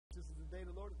day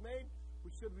the Lord has made.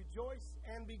 We should rejoice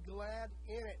and be glad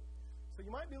in it. So you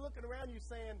might be looking around you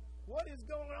saying, what is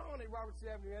going on at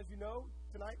Robertson Avenue? As you know,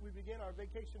 tonight we begin our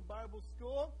Vacation Bible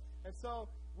School. And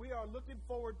so we are looking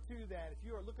forward to that. If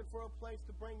you are looking for a place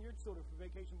to bring your children for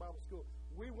Vacation Bible School,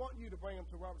 we want you to bring them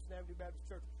to Robertson Avenue Baptist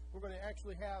Church. We're going to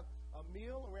actually have a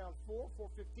meal around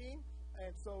 4:15.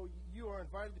 And so you are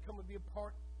invited to come and be a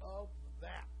part of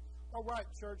that. All right,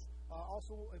 church.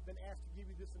 Also, have been asked to give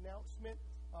you this announcement.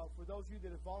 For those of you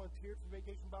that have volunteered for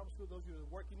Vacation Bible School, those of you that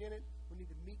are working in it, we need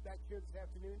to meet back here this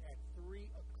afternoon at 3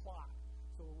 o'clock.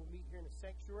 So we'll meet here in the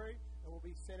sanctuary, and we'll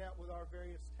be sent out with our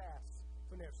various tasks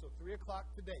from there. So 3 o'clock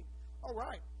today. All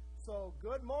right. So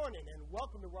good morning, and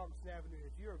welcome to Robertson Avenue.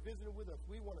 If you're visiting with us,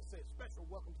 we want to say a special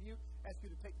welcome to you. Ask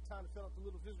you to take the time to fill out the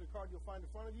little visitor card you'll find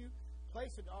in front of you.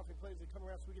 Place it, offering plays that come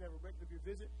around so we can have a record of your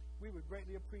visit. We would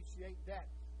greatly appreciate that.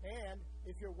 And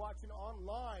if you're watching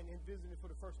online and visiting for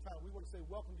the first time, we want to say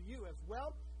welcome to you as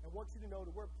well, and want you to know that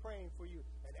we're praying for you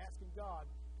and asking God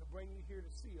to bring you here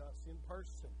to see us in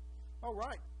person. All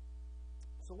right.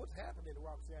 So what's happening at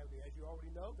Robertson Avenue? As you already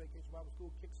know, Vacation Bible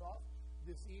School kicks off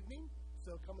this evening.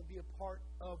 So come and be a part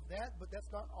of that. But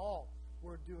that's not all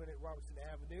we're doing at Robertson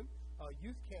Avenue.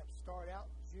 Youth camps start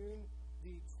out June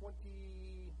the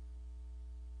 20...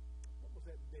 What was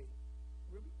that date?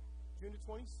 Ruby? June the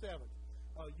 27th.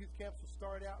 Youth camps will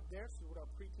start out there. So with our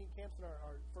preteen camps and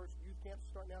our first youth camps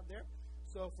starting out there.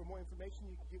 So for more information,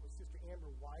 you can get with Sister Amber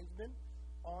Wiseman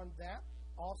on that.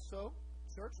 Also,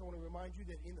 church, I want to remind you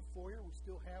that in the foyer, we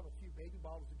still have a few baby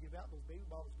bottles to give out. Those baby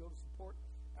bottles go to support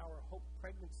our Hope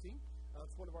Pregnancy.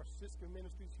 It's one of our sister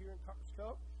ministries here in Copper's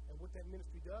Cove. And what that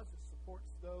ministry does is supports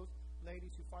those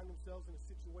ladies who find themselves in a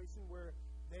situation where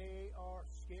they are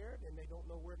scared and they don't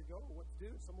know where to go or what to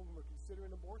do. Some of them are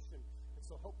considering abortion.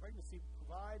 So Hope Pregnancy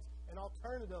provides an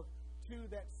alternative to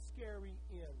that scary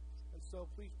end. And so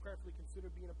please prayerfully consider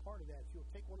being a part of that. If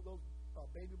you'll take one of those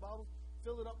baby bottles,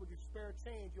 fill it up with your spare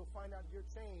change, you'll find out your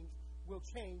change will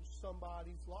change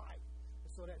somebody's life.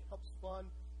 And so that helps fund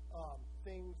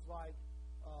things like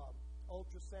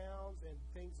ultrasounds and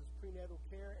things as prenatal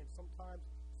care, and sometimes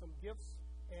some gifts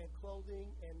and clothing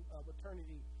and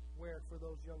maternity wear for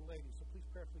those young ladies. So please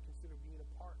prayerfully consider being a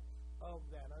part of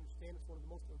that. I understand it's one of the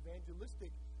most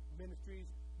evangelistic ministries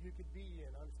you could be in.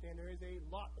 I understand there is a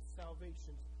lot of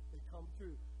salvations that come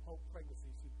through Hope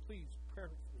Pregnancy. So please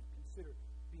prayerfully consider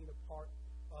being a part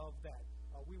of that.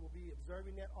 We will be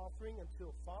observing that offering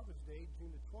until Father's Day, June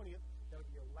the 20th. That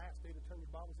will be your last day to turn your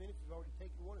Bibles in. If you've already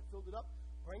taken one and filled it up,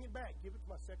 bring it back. Give it to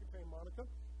my secretary, Monica.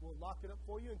 We'll lock it up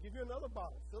for you and give you another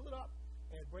bottle. Fill it up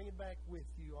and bring it back with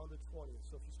you on the 20th.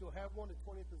 So if you still have one, the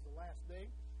 20th is the last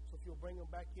day. So if you'll bring them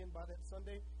back in by that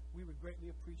Sunday, we would greatly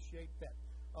appreciate that.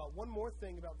 One more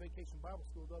thing about Vacation Bible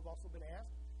School, though, I've also been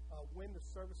asked when the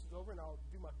service is over, and I'll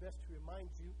do my best to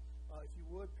remind you, if you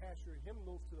would, pass your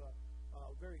hymnals to the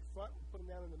very front and put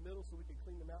them down in the middle so we can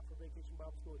clean them out for Vacation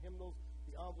Bible School. Hymnals,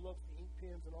 the envelopes, the ink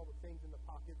pens, and all the things in the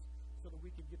pockets so that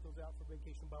we can get those out for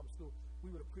Vacation Bible School.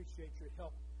 We would appreciate your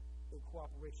help and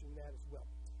cooperation in that as well.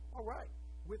 All right.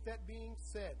 With that being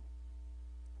said,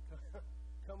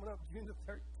 coming up June the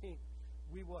 13th,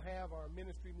 we will have our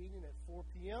ministry meeting at 4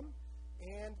 p.m.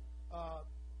 And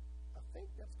I think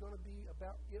that's going to be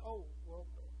about,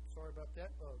 sorry about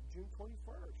that, June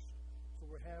 21st. So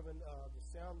we're having the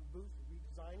sound booth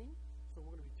redesigning. So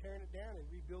we're going to be tearing it down and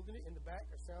rebuilding it in the back,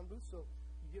 our sound booth. So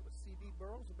you get with CD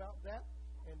Burrows about that,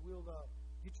 and we'll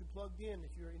get you plugged in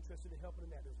if you're interested in helping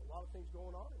in that. There's a lot of things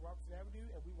going on at Robertson Avenue,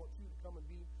 and we want you to come and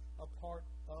be a part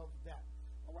of that.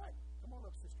 All right. Come on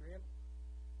up, Sister Ann.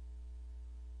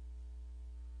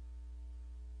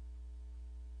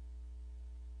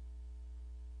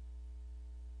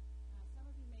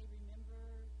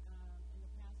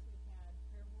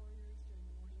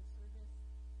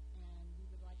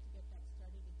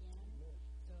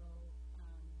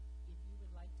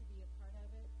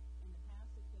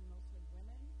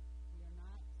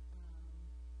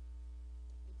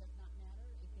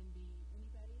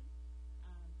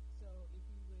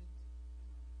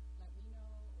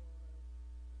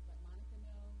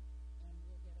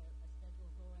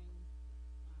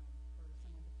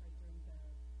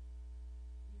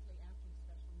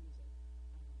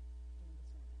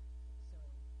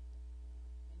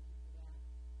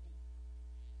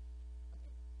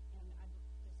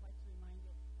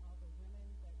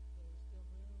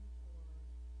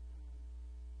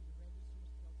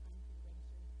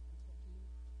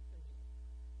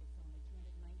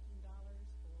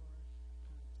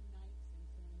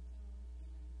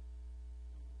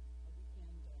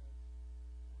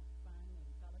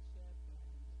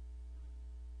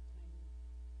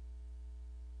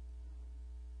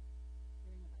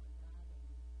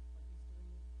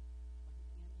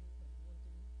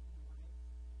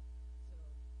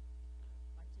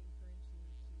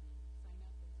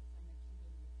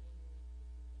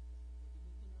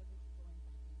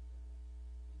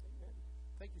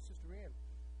 Thank you, Sister Ann.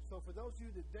 So for those of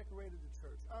you that decorated the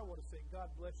church, I want to say God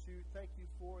bless you. Thank you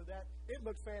for that. It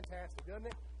looks fantastic, doesn't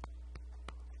it?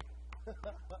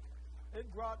 It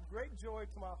brought great joy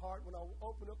to my heart when I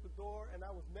opened up the door and I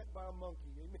was met by a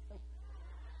monkey. Amen.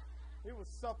 It was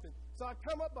something. So I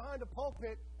come up behind the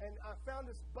pulpit and I found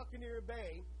this Buccaneer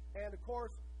Bay, and of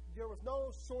course there was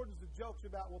no shortage of jokes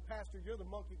about, well, Pastor, you're the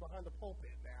monkey behind the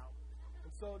pulpit now.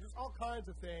 And so just all kinds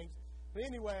of things. But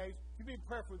anyways, if you'd be in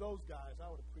prayer for those guys, I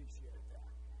would appreciate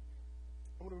that.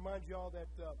 I want to remind you all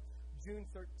that June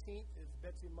 13th is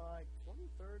Betsy and my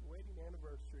 23rd wedding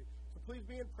anniversary. So please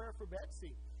be in prayer for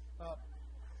Betsy. At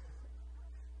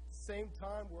the same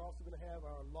time, we're also going to have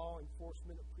our Law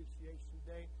Enforcement Appreciation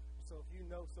Day. So if you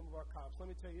know some of our cops,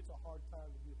 let me tell you, it's a hard time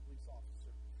to be a police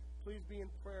officer. Please be in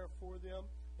prayer for them.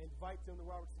 Invite them to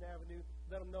Robertson Avenue.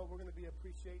 Let them know we're going to be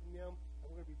appreciating them, and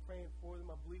we're going to be praying for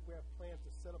them. I believe we have plans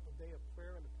to set up a day of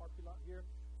prayer in the parking lot here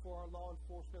for our law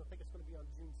enforcement. I think it's going to be on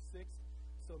June 6th.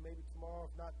 So maybe tomorrow,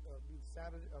 if not, be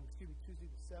Tuesday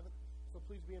the 7th. So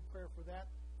please be in prayer for that.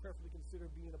 Prayerfully consider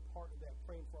being a part of that,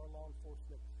 praying for our law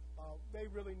enforcement. They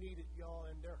really need it, y'all,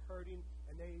 and they're hurting.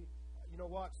 And they, you know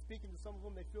what, speaking to some of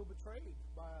them, they feel betrayed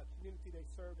by a community they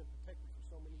served and protected for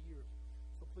so many years.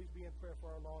 So please be in prayer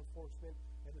for our law enforcement.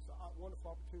 And it's a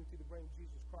wonderful opportunity to bring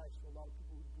Jesus Christ to a lot of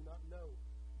people who do not know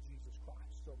Jesus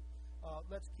Christ. So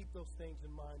let's keep those things in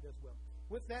mind as well.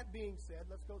 With that being said,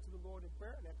 let's go to the Lord in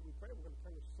prayer. And after we pray, we're going to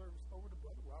turn the service over to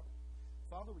Brother Robert.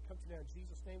 Father, we come to you now in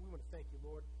Jesus' name. We want to thank you,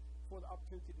 Lord, for the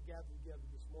opportunity to gather together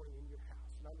this morning in your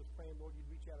house. And I'm just praying, Lord, you'd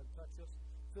reach out and touch us.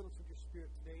 Fill us with your Spirit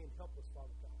today and help us,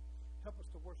 Father God. Help us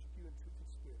to worship you in truth and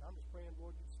spirit. I'm just praying,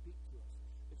 Lord, you'd speak to us.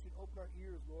 That you'd open our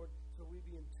ears, Lord, so we'd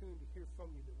be in tune to hear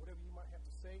from you. That whatever you might have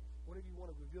to say, whatever you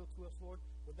want to reveal to us, Lord,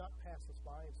 would not pass us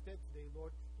by. Instead today,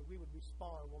 Lord, that we would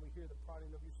respond when we hear the prodding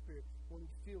of your Spirit. When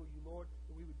we feel you, Lord,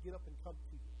 that we would get up and come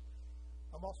to you.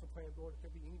 I'm also praying, Lord, if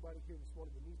there be anybody here this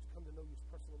morning that needs to come to know you as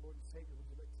personal Lord and Savior, would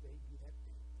you let today be that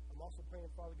day? I'm also praying,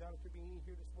 Father God, if there be any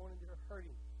here this morning that are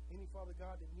hurting, any, Father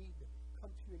God, that need to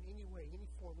come to you in any way,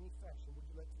 any form, any fashion, would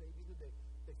you let today be the day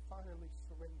they finally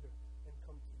surrender and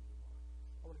come to you, Lord?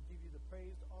 I want to give you the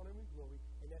praise, the honor, and glory,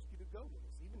 and ask you to go with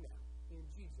us, even now, in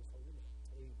Jesus' holy name.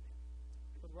 Amen.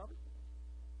 Brother Robert?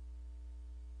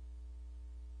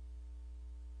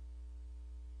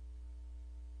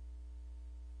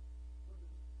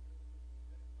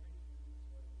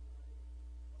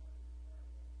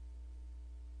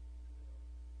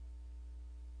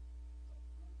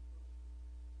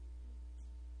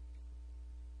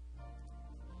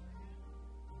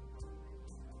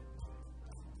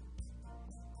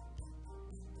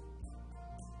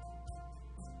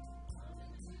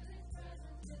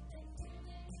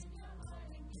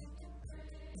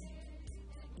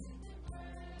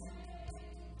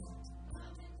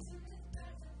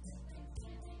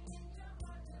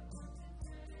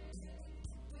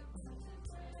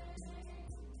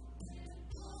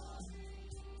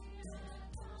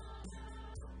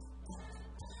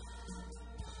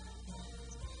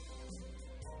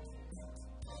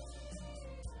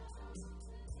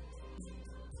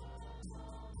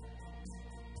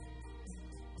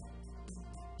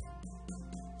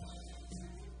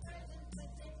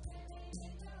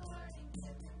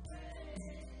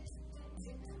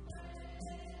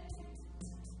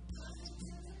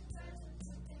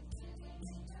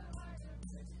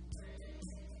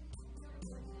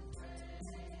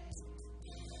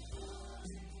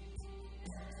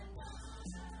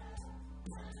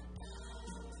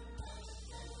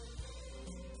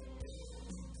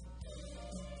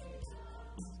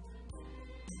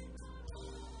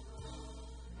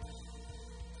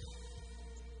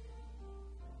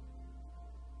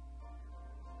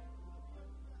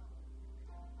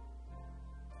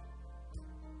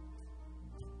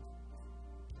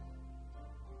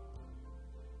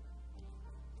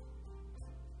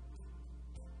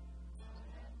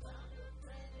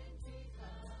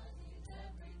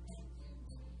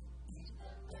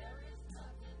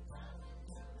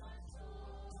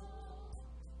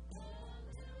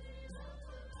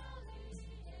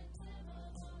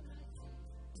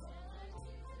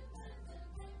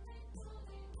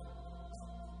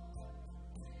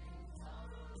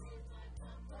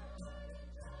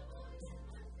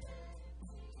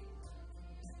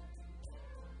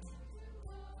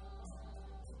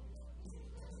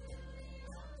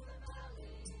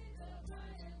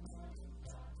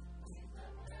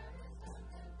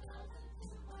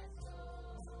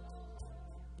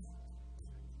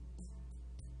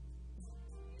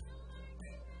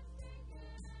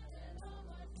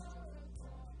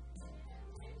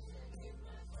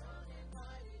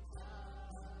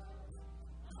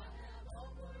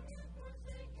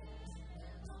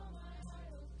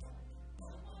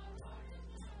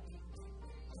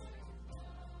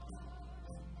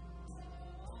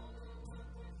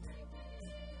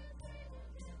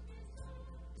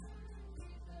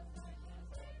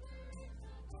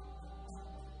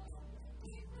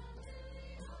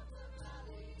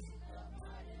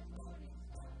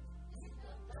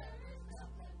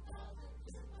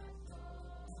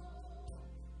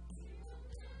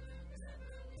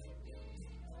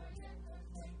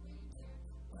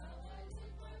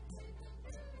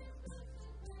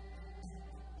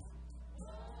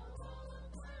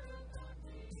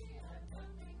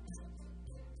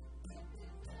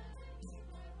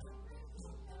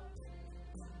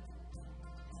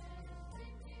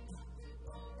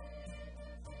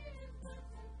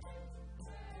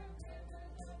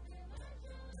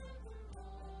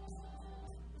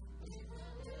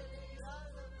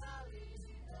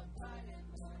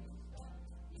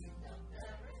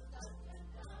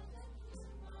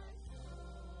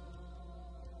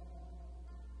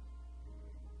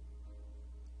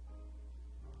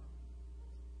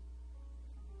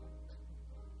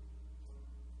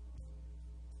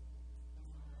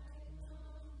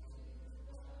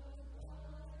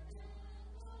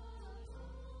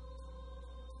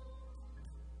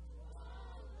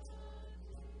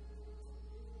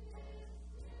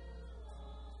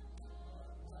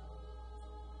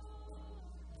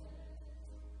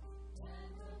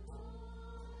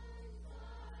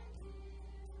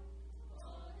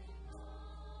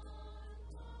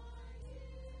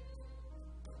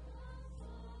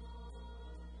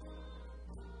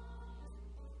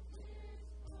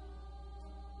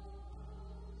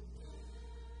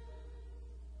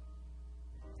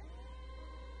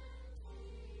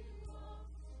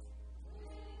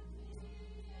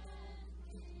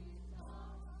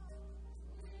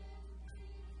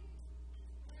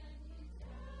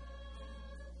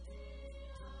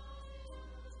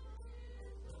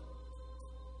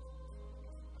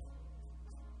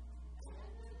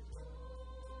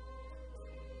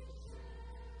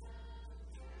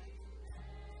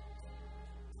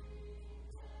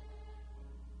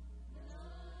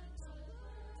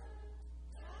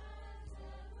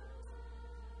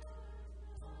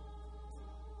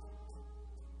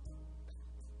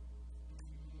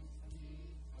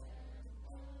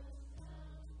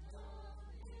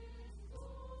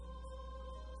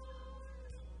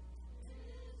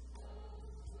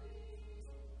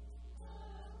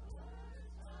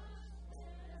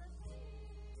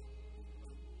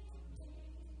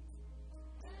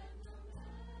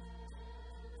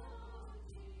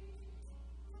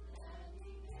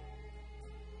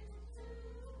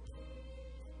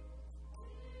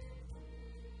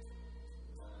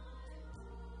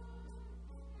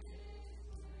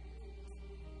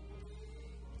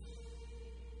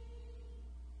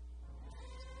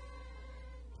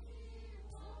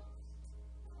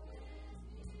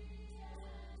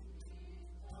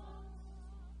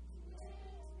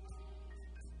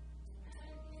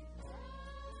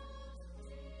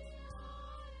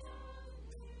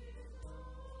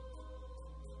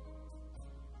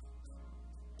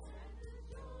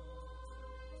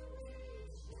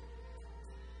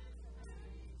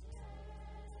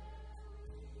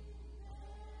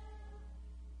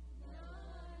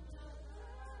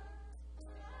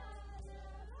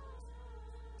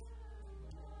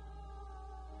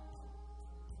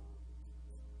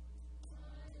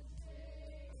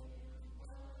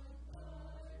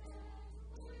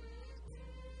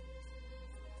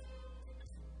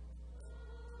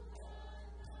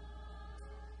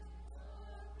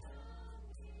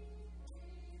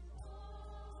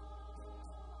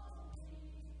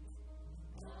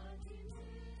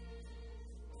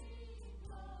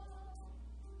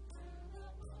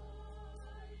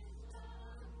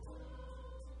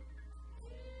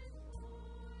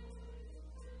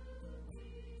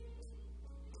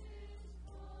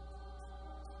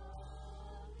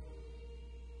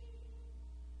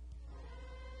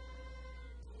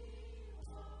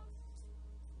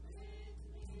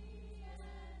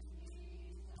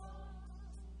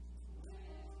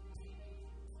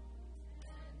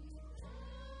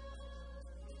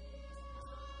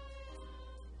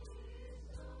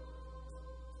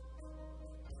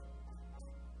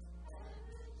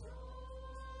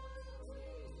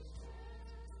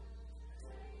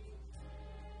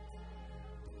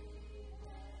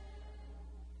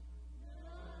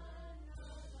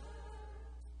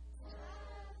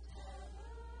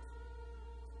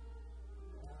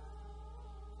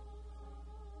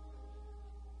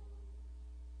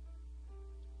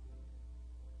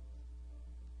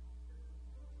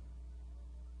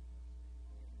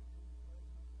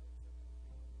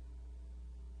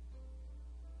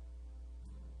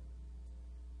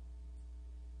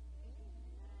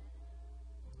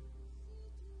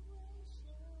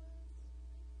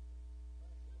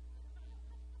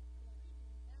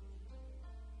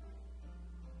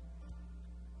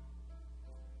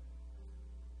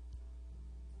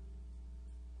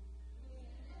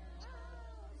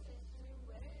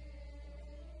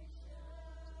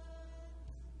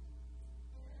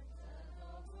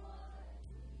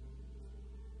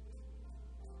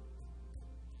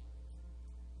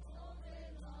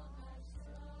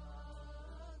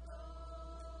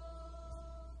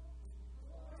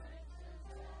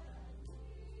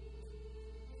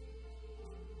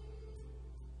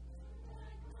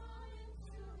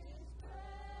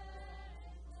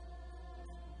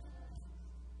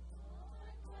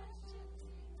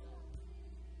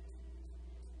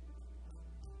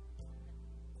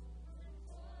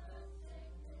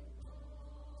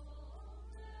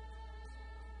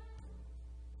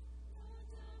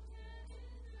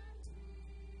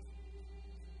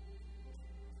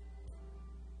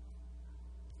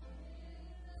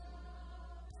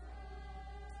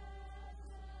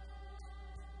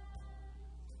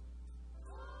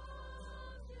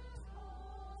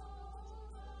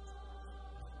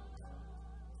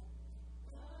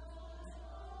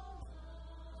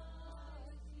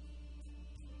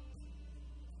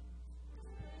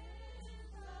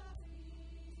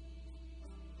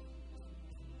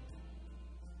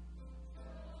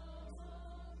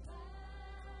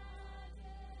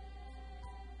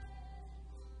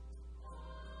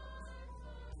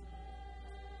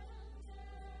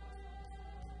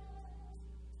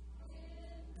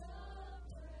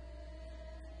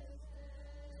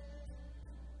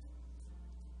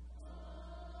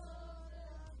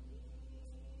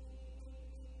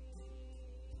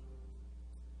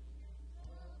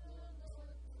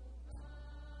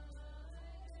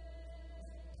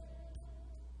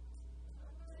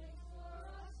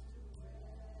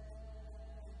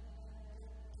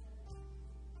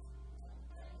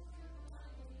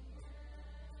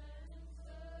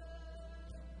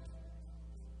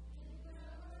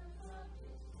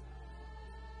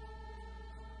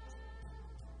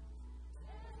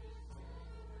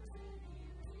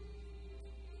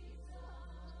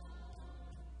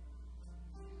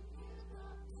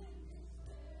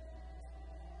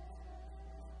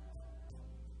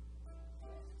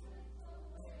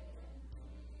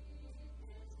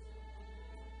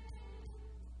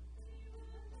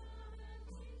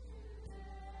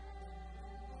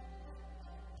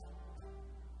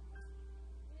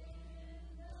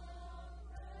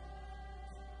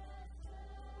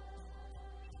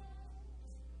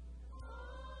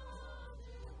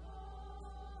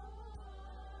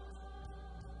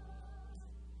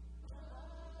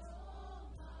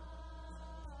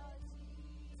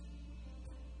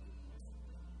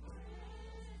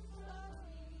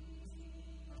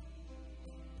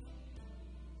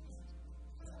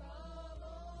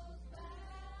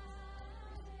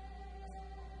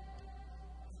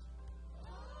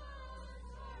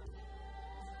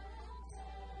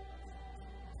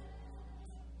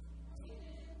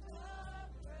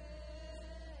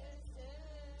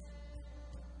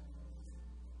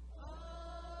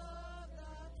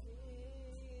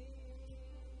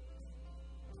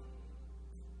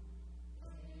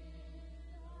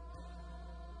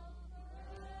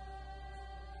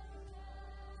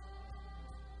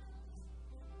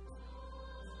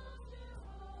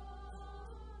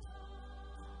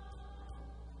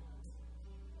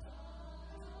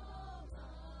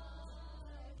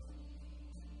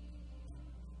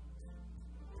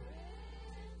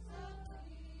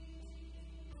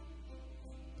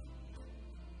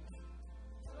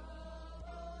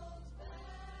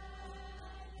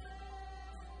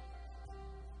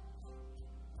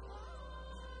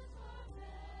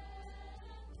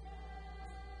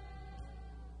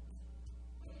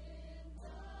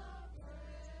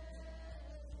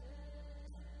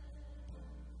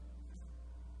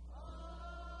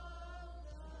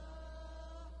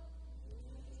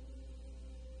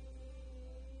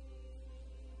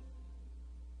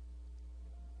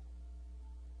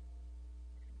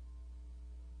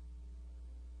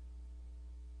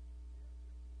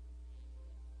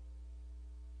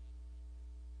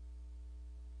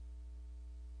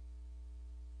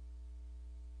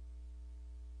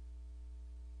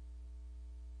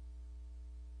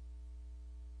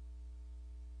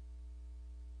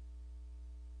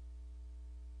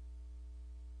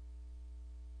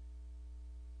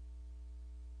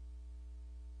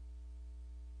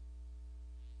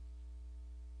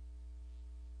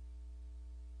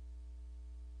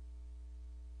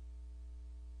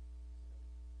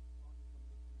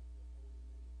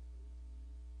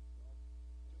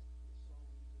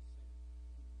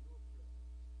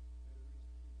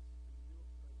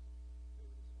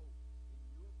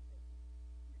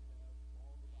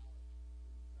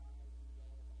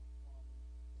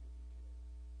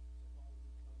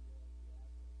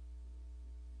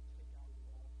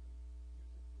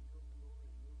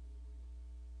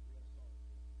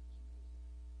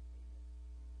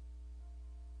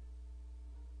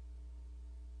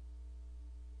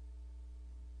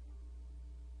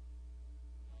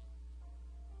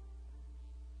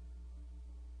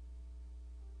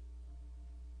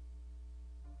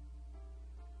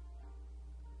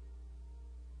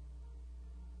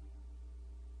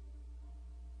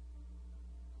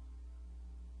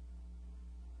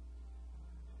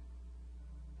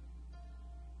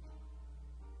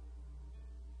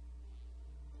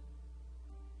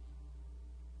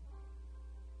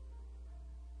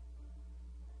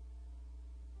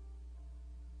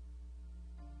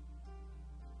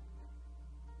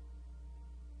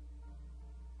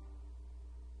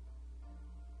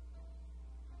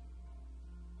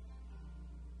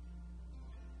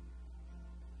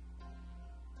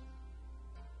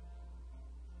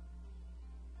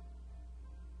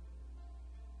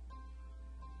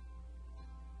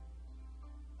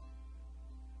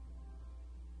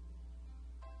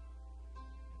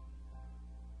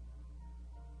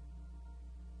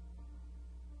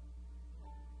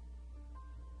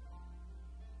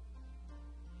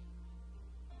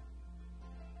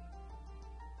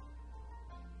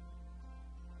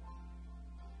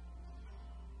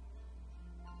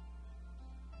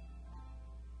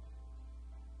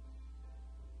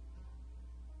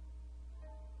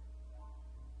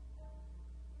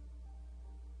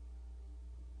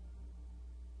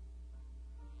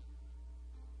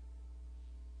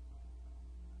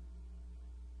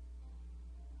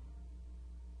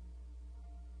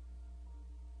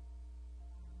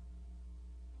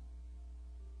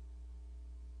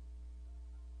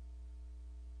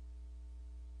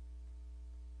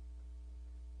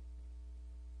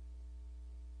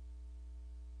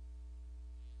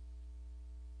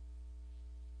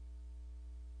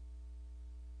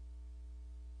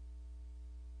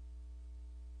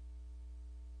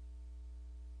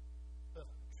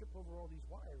 over all these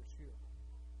wires here?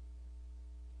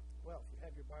 Well, if you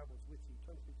have your Bibles with you,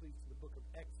 turn with me please to the book of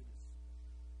Exodus,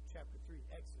 chapter 3.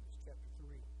 Exodus, chapter 3.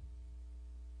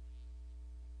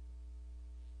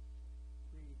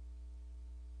 We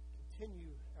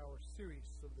continue our series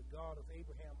of the God of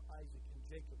Abraham, Isaac, and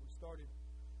Jacob. We started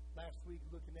last week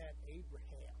looking at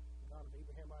Abraham, the God of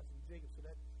Abraham, Isaac, and Jacob. So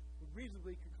that would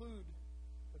reasonably conclude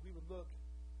that we would look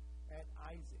at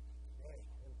Isaac today,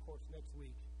 and of course next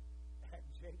week at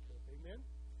Jacob. Amen?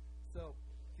 So,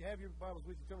 if you have your Bibles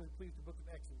with you, turn with me please to the book of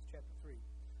Exodus, chapter 3.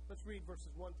 Let's read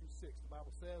verses 1 through 6. The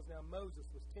Bible says, Now Moses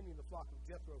was tending the flock of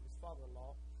Jethro, his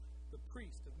father-in-law, the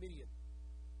priest of Midian.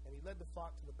 And he led the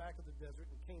flock to the back of the desert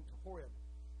and came to Horeb,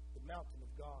 the mountain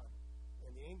of God.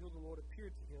 And the angel of the Lord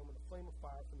appeared to him in a flame of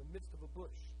fire from the midst of a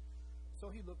bush.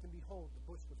 So he looked, and behold, the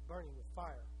bush was burning with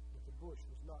fire, but the bush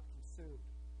was not consumed.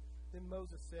 Then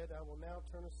Moses said, I will now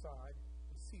turn aside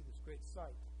and see this great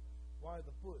sight, why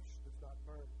the bush does not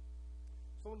burn.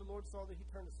 So when the Lord saw that he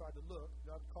turned aside to look,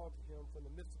 God called to him from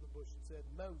the midst of the bush and said,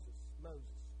 Moses,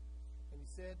 Moses. And he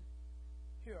said,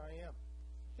 Here I am.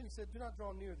 Then he said, Do not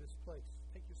draw near this place.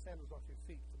 Take your sandals off your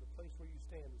feet, for the place where you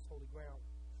stand is holy ground.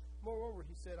 Moreover,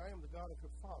 he said, I am the God of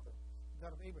your father, the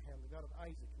God of Abraham, the God of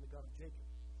Isaac, and the God of Jacob.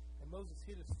 And Moses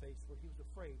hid his face, for he was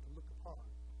afraid to look upon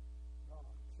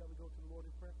God. Shall we go to the Lord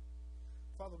in prayer?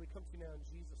 Father, we come to you now in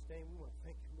Jesus' name. We want to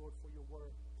thank you, Lord, for your word.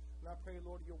 And I pray,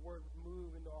 Lord, your word would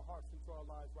move into our hearts and into our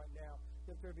lives right now.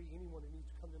 If there be anyone who needs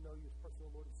to come to know you as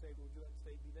personal Lord and Savior, would you let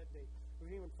today be that day? Or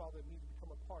anyone, Father, that needs to become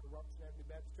a part of Robertson Avenue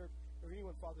Baptist Church, or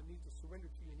anyone, Father, needs to surrender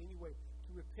to you in any way,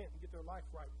 to repent and get their life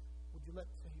right, would you let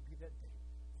today be that day?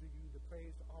 For you the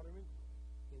praise, the honor, and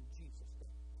glory. In Jesus'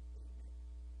 name. Amen.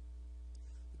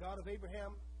 The God of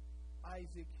Abraham,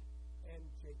 Isaac, and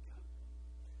Jacob.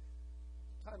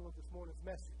 Title of this morning's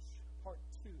message, Part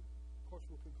 2. Of course,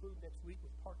 we'll conclude next week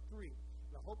with Part 3.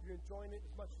 And I hope you're enjoying it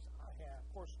as much as I have.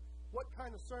 Of course, what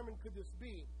kind of sermon could this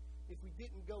be if we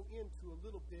didn't go into a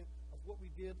little bit of what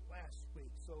we did last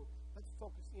week? So let's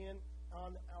focus in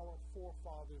on our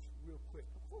forefathers real quick.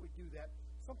 Before we do that,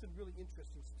 something really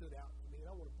interesting stood out to me,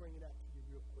 and I want to bring it out to you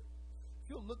real quick.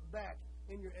 If you'll look back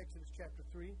in your Exodus chapter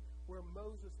 3, where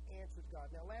Moses answers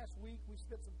God. Now, last week we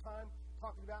spent some time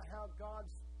talking about how God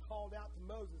called out to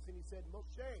Moses, and he said,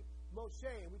 Moshe, Moshe.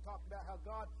 And we talked about how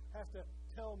God has to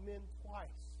tell men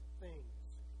twice things.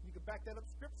 You can back that up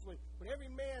scripturally. But every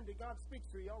man that God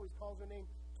speaks to, he always calls their name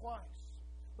twice.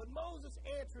 But Moses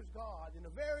answers God in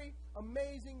a very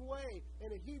amazing way,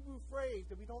 in a Hebrew phrase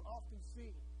that we don't often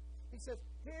see. He says,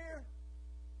 Here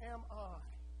am I.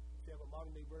 If you have a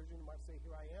modern day version, you might say,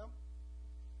 Here I am.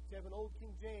 If you have an old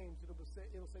King James, it'll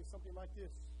say something like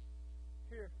this.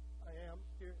 Here I am.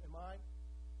 Here am I.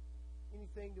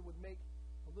 Anything that would make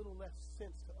a little less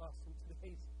sense to us in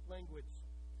today's language.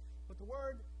 But the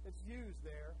word that's used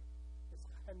there is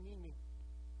hanini.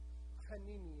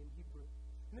 Hanini in Hebrew.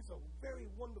 And it's a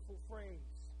very wonderful phrase.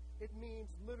 It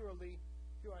means literally,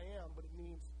 here I am, but it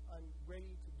means I'm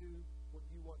ready to do what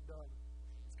you want done.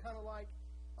 It's kind of like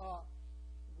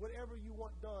whatever you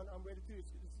want done, I'm ready to do.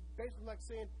 It's basically like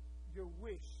saying, your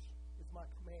wish is my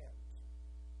command.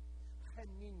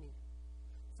 Hanini.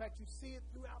 In fact, you see it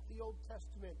throughout the Old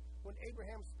Testament when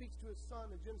Abraham speaks to his son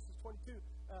in Genesis 22,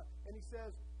 and he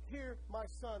says, Here, my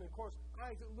son. And of course,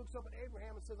 Isaac looks up at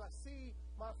Abraham and says, I see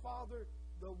my father,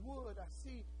 the wood, I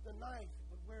see the knife,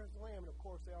 but where's the lamb? And of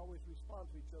course, they always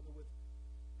respond to each other with,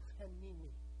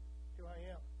 Hanini, here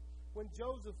I am. When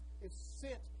Joseph is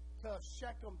sent to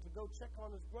Shechem to go check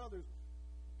on his brothers,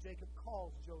 Jacob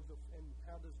calls Joseph, and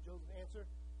how does Joseph answer?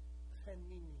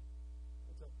 Hanini.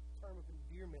 It's a term of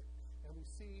endearment. And we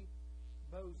see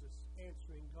Moses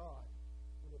answering God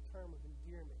in a term of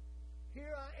endearment.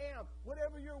 Here I am.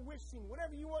 Whatever you're wishing,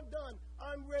 whatever you want done,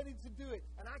 I'm ready to do it.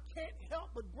 And I can't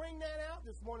help but bring that out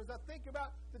this morning as I think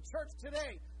about the church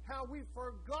today. How we've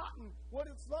forgotten what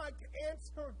it's like to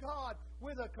answer God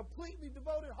with a completely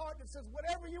devoted heart that says,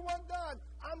 whatever you want done,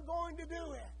 I'm going to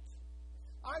do it.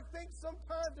 I think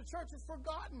sometimes the church has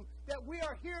forgotten that we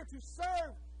are here to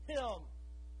serve Him,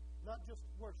 not just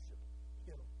worship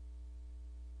Him.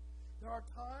 There are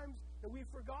times that we've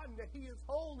forgotten that He is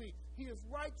holy, He is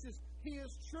righteous, He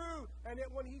is true, and that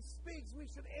when He speaks, we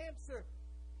should answer,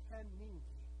 Hanini.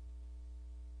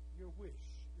 Your wish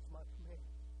is my command.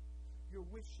 Your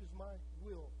wish is my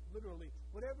will. Literally,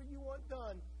 whatever you want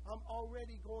done, I'm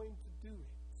already going to do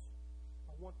it.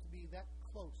 I want to be that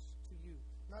close to you.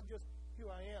 Not just, here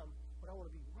I am, but I want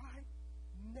to be right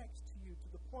next to you, to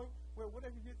the point where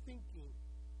whatever you're thinking,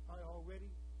 I already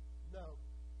know.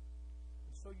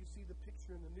 So you see the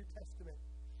picture in the New Testament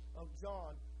of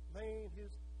John laying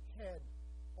his head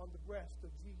on the breast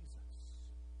of Jesus.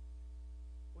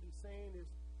 saying is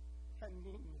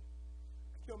Hanini.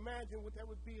 Can you imagine what that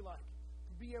would be like?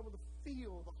 To be able to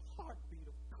feel the heartbeat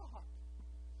of God.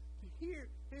 To hear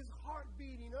his heart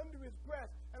beating under his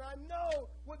breast. And I know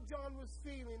what John was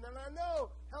feeling. And I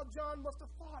know how John must have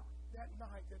thought that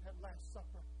night at that Last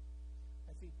Supper.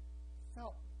 As he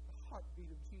felt the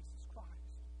heartbeat of Jesus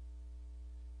Christ.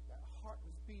 That heart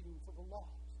was beating for the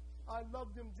lost. I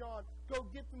love them, John. Go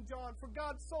get them, John. For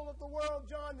God so loved the world,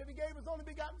 John, that he gave his only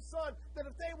begotten Son, that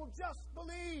if they will just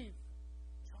believe.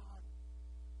 John,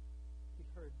 he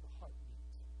heard the heartbeat.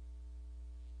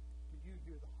 Do you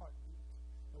hear the heartbeat?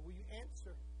 And will you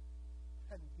answer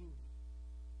Hanini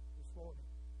this morning?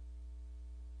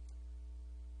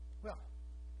 Well,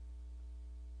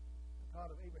 the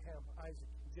God of Abraham, Isaac,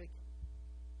 and Jacob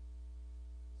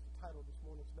is the title of this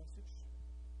morning's message.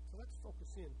 So let's focus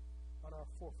in on our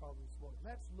forefather this morning.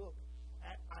 Let's look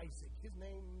at Isaac. His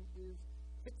name is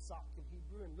Hitzak in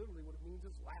Hebrew, and literally what it means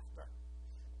is laughter.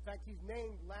 In fact, he's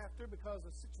named laughter because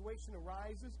a situation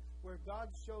arises where God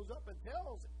shows up and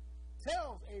tells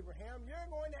Abraham, you're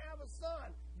going to have a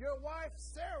son. Your wife,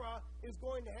 Sarah, is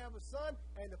going to have a son.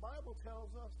 And the Bible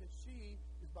tells us that she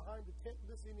is behind the tent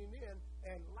listening in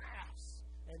and laughs.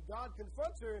 And God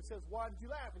confronts her and says, why did you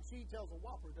laugh? And she tells a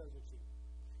whopper, doesn't she?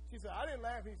 She said, I didn't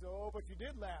laugh. He said, oh, but you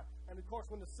did laugh. And, of course,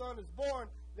 when the son is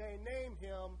born, they name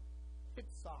him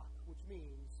Hitzak, which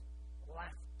means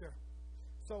laughter.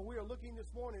 So we are looking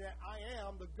this morning at I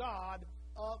am the God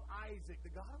of Isaac,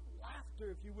 the God of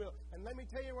laughter, if you will. And let me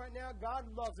tell you right now, God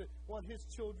loves it when his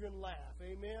children laugh.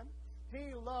 Amen?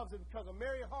 He loves it because a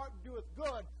merry heart doeth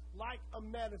good like a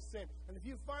medicine. And if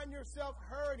you find yourself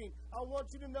hurting, I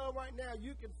want you to know right now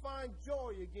you can find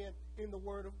joy again in the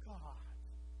Word of God.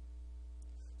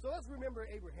 So let's remember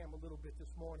Abraham a little bit this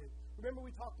morning. Remember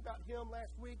we talked about him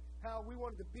last week, how we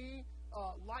wanted to be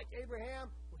like Abraham.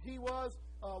 He was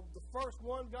the first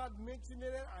one God mentioned in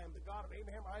it. I am the God of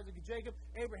Abraham, Isaac, and Jacob.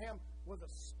 Abraham was a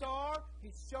star. He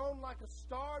shone like a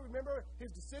star. Remember, his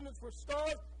descendants were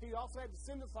stars. He also had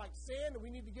descendants like sand, and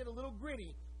we need to get a little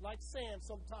gritty like sand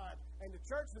sometimes. And the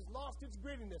church has lost its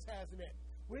grittiness, hasn't it?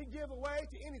 We give away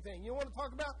to anything. You want to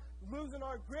talk about losing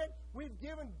our grit? We've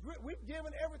given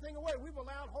everything away. We've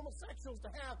allowed homosexuals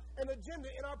to have an agenda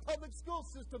in our public school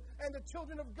system, and the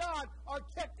children of God are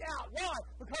kept out. Why?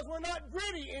 Because we're not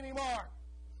gritty anymore.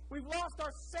 We've lost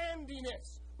our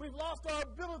sandiness. We've lost our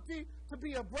ability to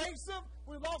be abrasive.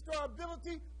 We've lost our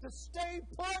ability to stay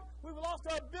put. We've lost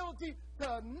our ability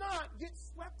to not get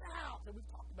swept out. And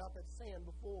we've talked about that sand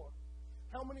before.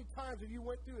 How many times have you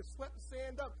went through and swept the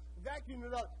sand up, vacuumed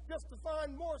it up, just to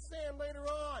find more sand later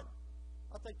on?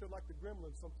 I think they're like the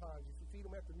gremlins sometimes. If you feed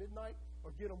them after midnight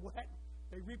or get them wet,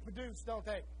 they reproduce, don't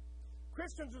they?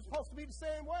 Christians are supposed to be the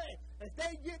same way. If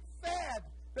they get fed,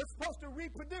 they're supposed to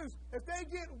reproduce. If they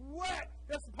get wet,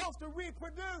 they're supposed to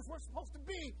reproduce. We're supposed to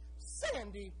be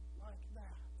sandy like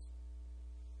that.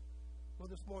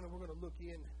 Well, this morning we're going to look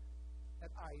in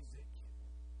at Isaac.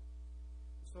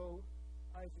 So,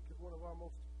 Isaac is one of our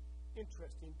most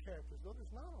interesting characters, though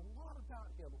there's not a lot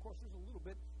about him. Of course, there's a little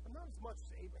bit, but not as much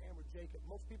as Abraham or Jacob.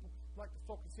 Most people like to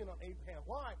focus in on Abraham.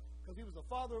 Why? Because he was the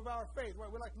father of our faith. Right?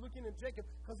 We like to look in at Jacob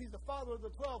because he's the father of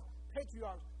the 12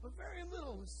 patriarchs. But very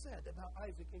little is said about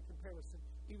Isaac in comparison,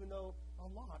 even though a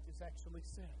lot is actually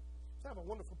said. So I have a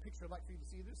wonderful picture I'd like for you to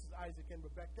see. This is Isaac and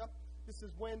Rebekah. This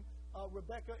is when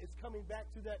Rebekah is coming back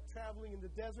to that traveling in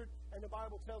the desert, and the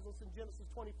Bible tells us in Genesis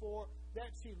 24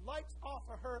 that she lights off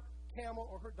of her camel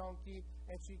or her donkey,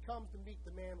 and she comes to meet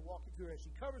the man walking to her, and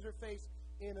she covers her face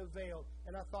in a veil.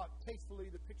 And I thought tastefully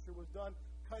the picture was done,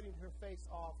 cutting her face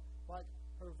off like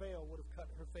her veil would have cut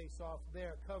her face off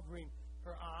there, covering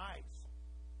her eyes.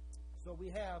 So we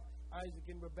have Isaac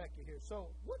and Rebekah here. So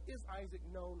what is Isaac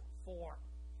known for?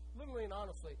 Literally and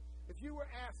honestly, if you were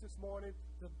asked this morning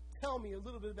to tell me a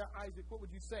little bit about Isaac, what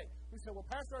would you say? We say, well,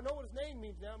 Pastor, I know what his name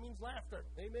means now. It means laughter.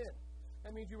 Amen.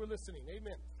 That means you were listening.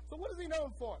 Amen. So what is he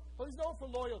known for? Well, he's known for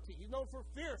loyalty. He's known for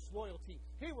fierce loyalty.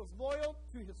 He was loyal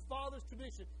to his father's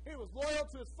tradition. He was loyal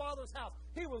to his father's house.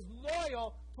 He was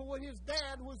loyal to what his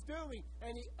dad was doing.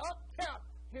 And he upkept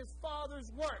his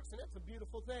father's works. And that's a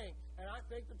beautiful thing. And I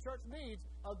think the church needs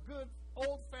a good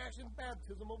old-fashioned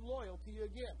baptism of loyalty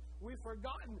again. We've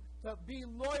forgotten to be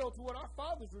loyal to what our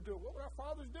fathers were doing. What were our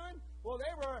fathers doing? Well,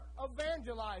 they were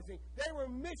evangelizing. They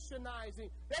were missionizing.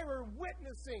 They were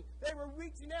witnessing. They were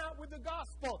reaching out with the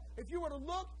gospel. If you were to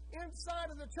look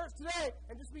inside of the church today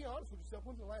and just be honest with yourself,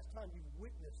 when's the last time you've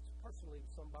witnessed personally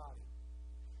to somebody?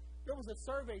 There was a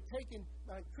survey taken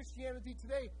by Christianity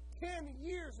Today 10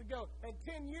 years ago. And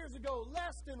 10 years ago,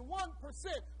 less than 1%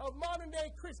 of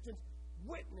modern-day Christians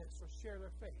witness or share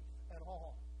their faith at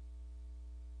all.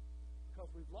 Because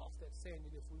we've lost that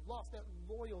sandiness. We've lost that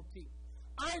loyalty.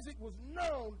 Isaac was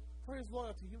known for his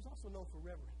loyalty. He was also known for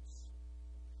reverence.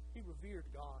 He revered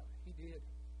God. He did.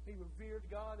 He revered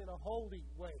God in a holy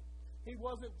way. He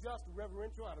wasn't just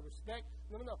reverential out of respect.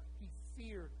 No. He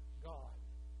feared God.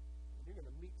 And you're going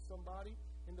to meet somebody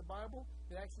in the Bible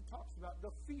that actually talks about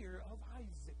the fear of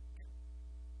Isaac.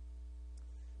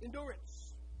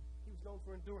 Endurance. He was known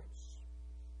for endurance.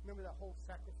 Remember that whole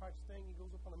sacrifice thing he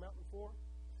goes up on the mountain for?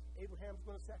 Abraham's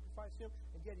going to sacrifice him,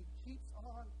 and yet he keeps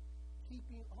on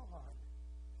keeping on.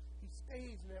 He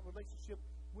stays in that relationship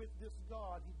with this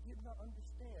God he did not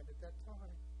understand at that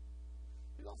time.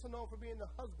 He's also known for being the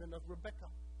husband of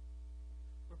Rebekah.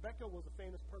 Rebekah was a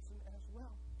famous person as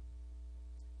well.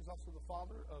 He's also the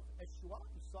father of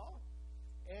Esau,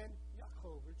 and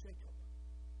Yaakov, or Jacob.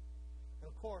 And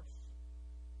of course,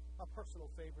 my personal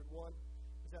favorite one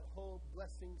is that whole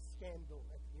blessing scandal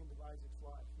at the end of Isaac's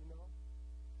life,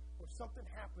 where something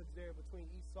happens there between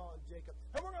Esau and Jacob.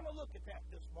 And we're going to look at that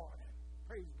this morning.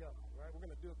 Praise God, right? We're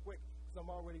going to do it quick because I'm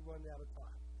already running out of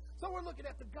time. So we're looking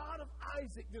at the God of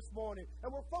Isaac this morning, and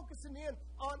we're focusing in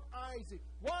on Isaac.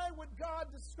 Why would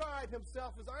God describe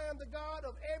himself as I am the God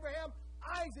of Abraham,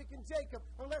 Isaac, and Jacob,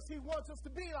 unless he wants us to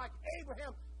be like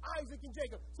Abraham, Isaac, and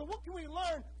Jacob? So what can we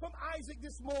learn from Isaac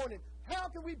this morning?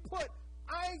 How can we put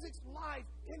Isaac's life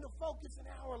into focus in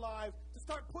our lives, to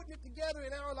start putting it together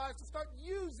in our lives, to start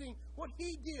using what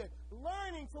he did,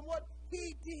 learning from what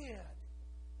he did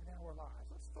in our lives?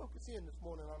 Let's focus in this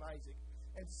morning on Isaac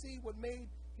and see what made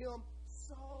him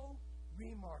so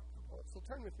remarkable. So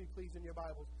turn with me, please, in your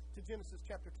Bibles to Genesis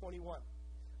chapter 21.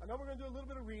 I know we're going to do a little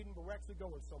bit of reading, but we're actually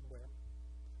going somewhere.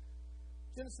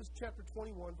 Genesis chapter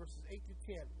 21, verses 8 to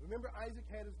 10. Remember, Isaac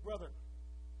had his brother.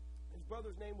 His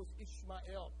brother's name was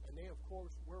Ishmael, and they, of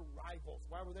course, were rivals.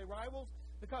 Why were they rivals?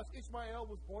 Because Ishmael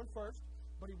was born first,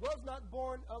 but he was not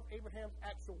born of Abraham's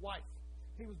actual wife.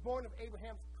 He was born of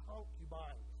Abraham's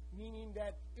concubine, meaning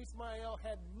that Ishmael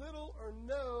had little or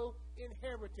no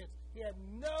inheritance. He had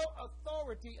no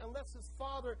authority unless his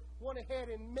father went ahead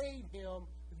and made him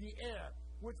the heir,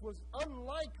 which was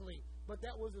unlikely, but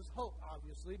that was his hope,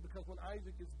 obviously, because when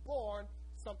Isaac is born,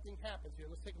 something happens here.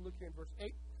 Let's take a look here in verse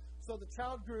 8. So the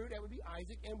child grew, that would be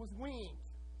Isaac, and was weaned.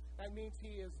 That means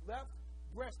he is left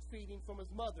breastfeeding from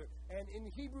his mother. And in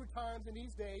Hebrew times, in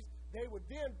these days, they would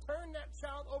then turn that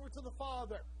child over to the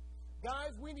father.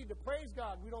 Guys, we need to praise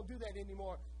God. We don't do that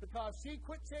anymore because she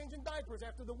quit changing diapers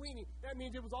after the weaning. That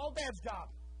means it was all Dad's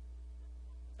job.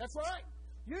 That's right.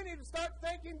 You need to start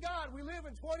thanking God. We live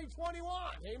in 2021.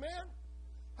 Amen?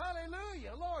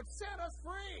 Hallelujah. Lord, set us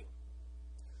free.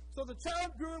 So the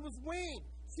child grew and was weaned.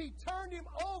 She turned him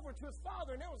over to his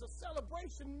father, and there was a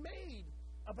celebration made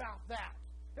about that.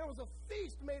 There was a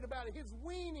feast made about it, his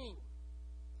weaning.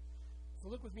 So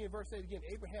look with me in verse 8 again.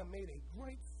 Abraham made a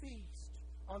great feast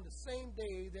on the same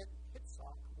day that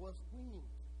Yitzhak was weaned.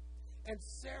 And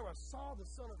Sarah saw the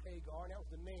son of Hagar, and that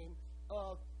was the name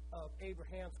of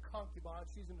Abraham's concubine.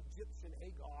 She's an Egyptian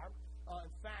Hagar.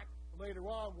 In fact, later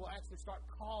on, we'll actually start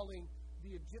calling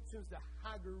the Egyptians the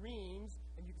Hagarenes,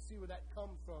 and you can see where that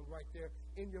comes from right there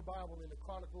in your Bible, in the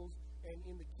Chronicles and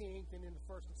in the Kings and in the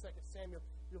 1st and 2nd Samuel.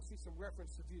 You'll see some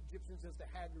reference to the Egyptians as the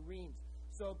Hagarenes.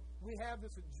 So we have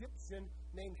this Egyptian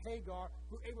named Hagar,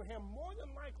 who Abraham more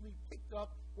than likely picked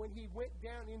up when he went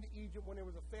down into Egypt when there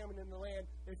was a famine in the land,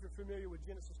 if you're familiar with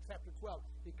Genesis chapter 12.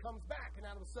 He comes back, and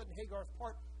out of a sudden Hagar is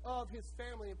part of his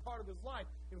family and part of his life.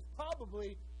 It was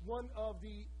probably one of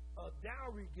the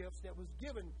dowry gifts that was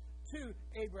given to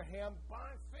Abraham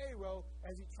by Pharaoh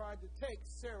as he tried to take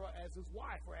Sarah as his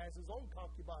wife or as his own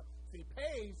concubine. So he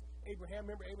pays Abraham.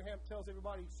 Remember, Abraham tells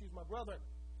everybody, she's my brother.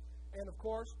 And of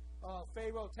course,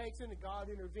 Pharaoh takes it and God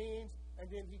intervenes, and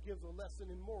then he gives a lesson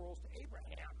in morals to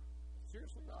Abraham.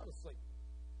 Seriously, honestly.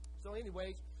 So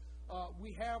anyways,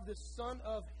 we have this son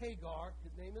of Hagar.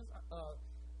 His name is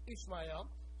Ishmael.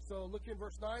 So look in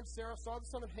verse 9. Sarah saw the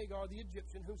son of Hagar, the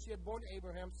Egyptian, whom she had born to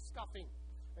Abraham, scoffing.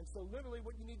 And so literally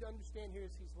what you need to understand here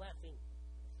is he's laughing.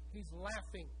 He's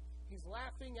laughing. He's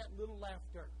laughing at little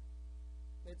laughter.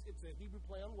 It's a Hebrew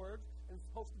play on words, and it's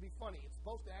supposed to be funny. It's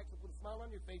supposed to actually put a smile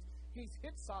on your face. He's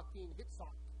Hitzocking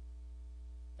Hitzok.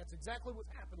 That's exactly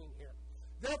what's happening here.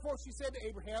 Therefore she said to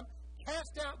Abraham,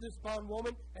 cast out this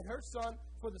bondwoman and her son,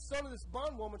 for the son of this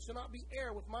bondwoman shall not be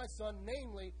heir with my son,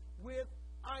 namely with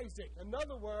Isaac. In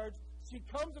other words, she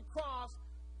comes across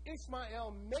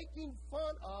Ishmael making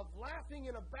fun of, laughing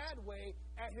in a bad way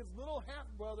at his little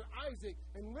half-brother Isaac.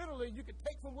 And literally, you could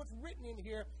take from what's written in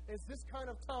here is this kind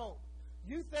of tone.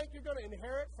 You think you're going to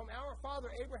inherit from our father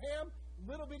Abraham?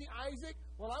 little bitty Isaac?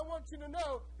 Well, I want you to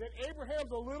know that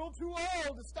Abraham's a little too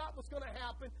old to stop what's going to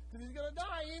happen because he's going to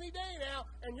die any day now,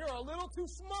 and you're a little too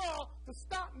small to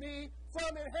stop me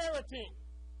from inheriting.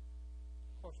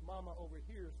 Of course, Mama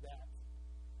overhears that,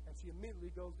 and she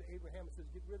immediately goes to Abraham and says,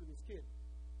 get rid of this kid.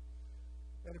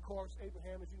 And, of course,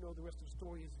 Abraham, as you know, the rest of the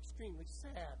story is extremely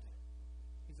sad.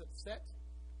 He's upset,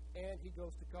 and he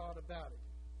goes to God about it.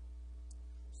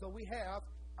 So we have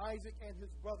Isaac and his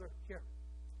brother here.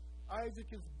 Isaac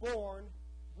is born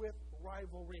with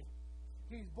rivalry.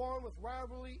 He's born with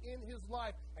rivalry in his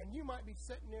life. And you might be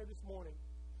sitting there this morning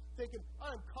thinking,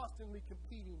 I'm constantly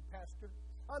competing, Pastor.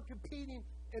 I'm competing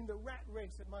in the rat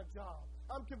race at my job.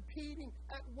 I'm competing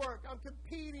at work. I'm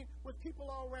competing with people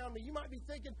all around me. You might be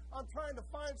thinking, I'm trying to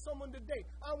find someone to date.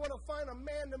 I want to find a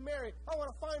man to marry. I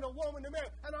want to find a woman to marry.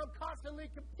 And I'm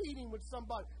constantly competing with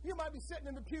somebody. You might be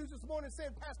sitting in the pews this morning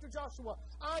saying, Pastor Joshua,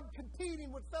 I'm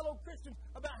competing with fellow Christians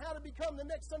about how to become the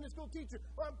next Sunday school teacher.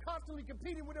 Or I'm constantly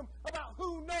competing with them about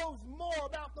who knows more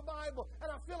about the Bible.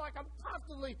 And I feel like I'm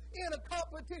constantly in a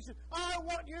competition. I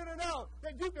want you to know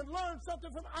that you can learn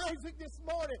something from Isaac this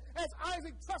morning. As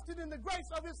Isaac trusted in the grace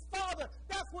of his father.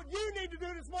 That's what you need to do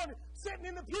this morning. Sitting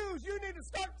in the pews, you need to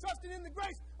start trusting in the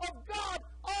grace of God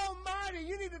Almighty.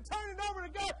 You need to turn it over to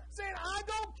God, saying, I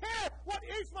don't care what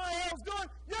Ishmael's doing.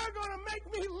 You're going to make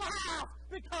me laugh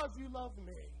because you love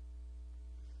me.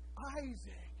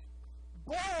 Isaac,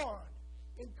 born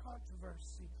in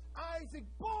controversy. Isaac,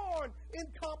 born in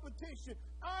competition.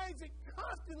 Isaac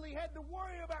constantly had to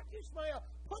worry about Ishmael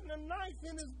putting a knife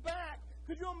in his back.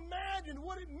 Could you imagine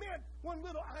what it meant when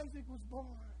little Isaac was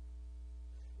born?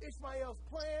 Ishmael's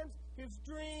plans, his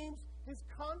dreams, his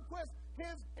conquest,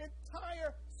 his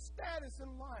entire status in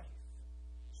life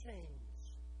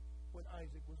changed when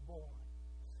Isaac was born.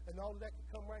 And all of that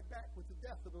could come right back with the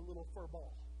death of the little fur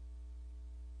ball.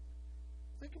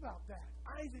 Think about that.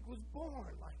 Isaac was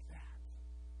born like that.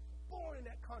 Born in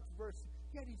that controversy.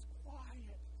 Yet he's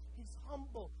quiet. He's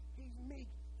humble. He's meek.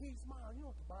 He's mild. You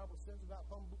know what the Bible says about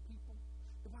humble people?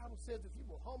 The Bible says if you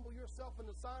will humble yourself in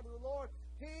the sight of the Lord,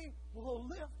 He will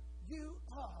lift you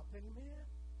up. Amen?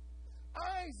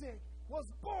 Isaac was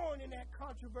born in that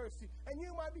controversy. And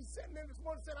you might be sitting there this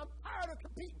morning saying, I'm tired of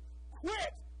competing.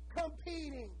 Quit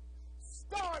competing.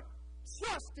 Start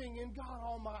trusting in God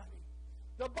Almighty.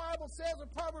 The Bible says in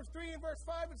Proverbs 3 and verse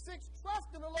 5 and 6, trust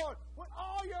in the Lord with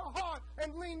all your heart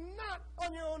and lean not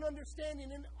on your own understanding.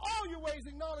 In all your ways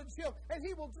acknowledge Him, and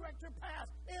He will direct your path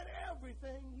in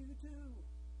everything you do.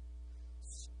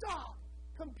 Stop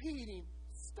competing.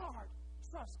 Start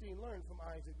trusting. Learn from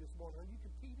Isaac this morning. Are you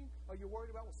competing? Are you worried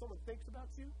about what someone thinks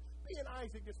about you? Be an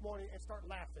Isaac this morning and start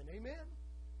laughing. Amen?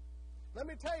 Let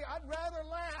me tell you, I'd rather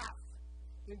laugh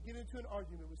than get into an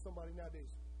argument with somebody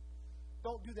nowadays.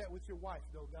 Don't do that with your wife,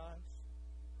 though, guys.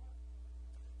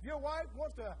 If your wife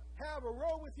wants to have a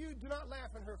row with you, do not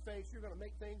laugh in her face. You're going to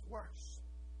make things worse.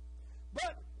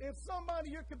 But if somebody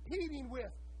you're competing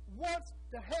with wants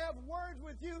to have words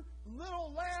with you, little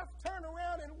laugh, turn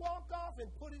around and walk off and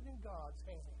put it in God's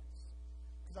hands.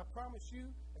 Because I promise you,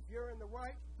 if you're in the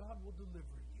right, God will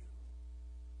deliver you.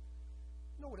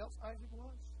 You know what else Isaac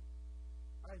was?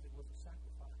 Isaac was a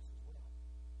sacrifice as well.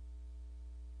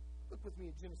 Look with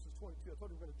me in Genesis 22. I thought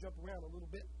we were going to jump around a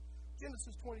little bit.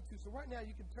 Genesis 22. So right now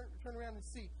you can turn around and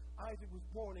see Isaac was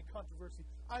born in controversy.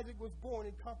 Isaac was born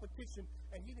in competition,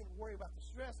 and he didn't worry about the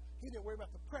stress. He didn't worry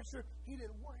about the pressure. He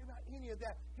didn't worry about any of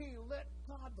that. He let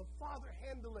God the Father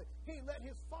handle it. He let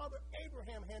his father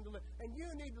Abraham handle it. And you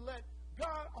need to let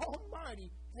God Almighty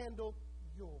handle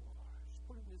yours.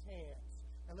 Put it in his hands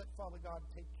and let Father God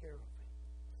take care of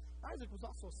it. Isaac was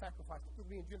also a sacrifice. Look with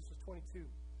me in Genesis 22.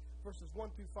 Verses 1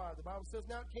 through 5, the Bible says,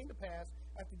 now it came to pass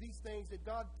after these things that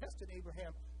God tested Abraham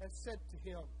and said to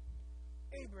him,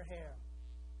 Abraham.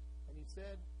 And he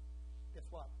said, guess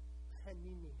what?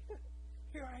 Hanini.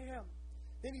 Here I am.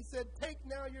 Then he said, take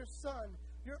now your son,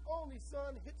 your only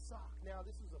son, Hitzak. Now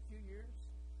this is a few years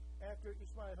after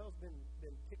Ishmael's been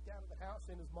kicked out of the house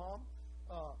and his mom,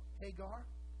 Hagar.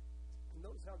 And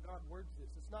notice how God words this.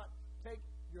 It's not take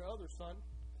your other son.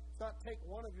 It's not take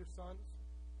one of your sons.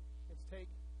 It's take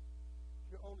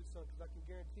your only son, because I can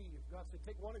guarantee you, if God said,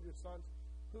 take one of your sons,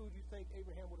 who do you think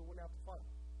Abraham would have went out to fight?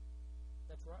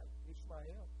 That's right,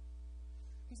 Ishmael.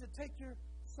 He said, take your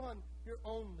son, your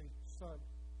only son,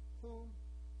 whom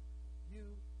you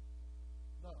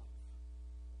love.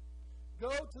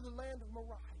 Go to the land of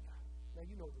Moriah. Now,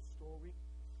 you know the story.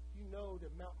 You know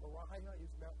that Mount Moriah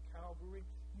is Mount Calvary.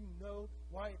 You know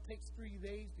why it takes 3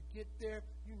 days to get there.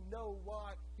 You know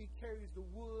why he carries the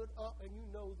wood up, and you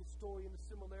know the story and the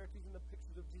similarities and the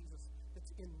pictures of Jesus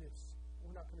that's in this.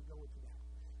 We're not going to go into that.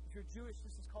 If you're Jewish,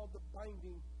 this is called the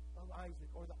binding of Isaac,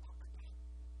 or the Akedah.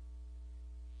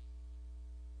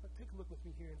 But take a look with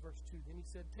me here in verse 2. Then he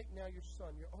said, take now your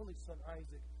son, your only son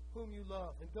Isaac, whom you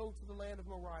love, and go to the land of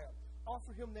Moriah.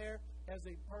 Offer him there as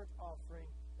a burnt offering.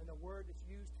 And the word that's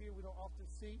used here, we don't often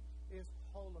see, is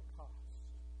holocaust.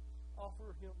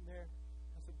 Offer him there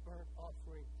as a burnt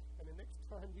offering. And the next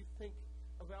time you think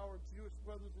of our Jewish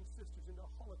brothers and sisters in the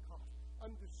Holocaust,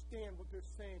 understand what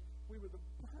they're saying. We were the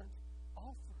burnt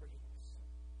offerings.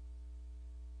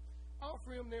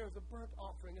 Offer him there as a burnt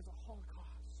offering, as a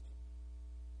holocaust,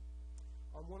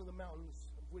 on one of the mountains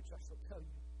of which I shall tell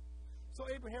you. So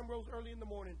Abraham rose early in the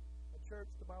morning. At church,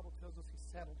 the Bible tells us he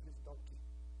saddled his donkey.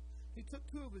 He took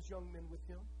 2 of his young men with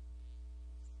him,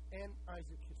 and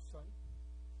Isaac his son,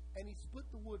 and he split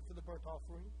the wood for the burnt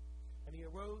offering, and he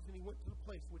arose and he went to the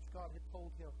place which God had told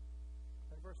him.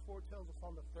 And verse 4 tells us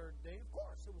on the 3rd day, of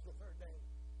course it was the 3rd day,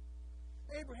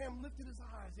 Abraham lifted his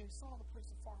eyes and he saw the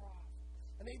place afar off.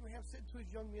 And Abraham said to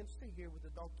his young men, stay here with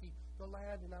the donkey, the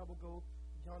lad and I will go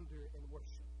yonder and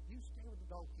worship. You stay with the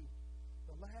donkey,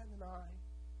 the lad and I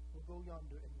will go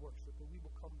yonder and worship, and we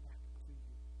will come back to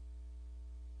you.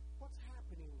 What's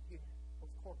happening here? Of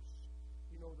course,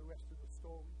 you know the rest of the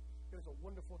story. There's a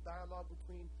wonderful dialogue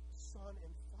between son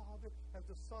and father as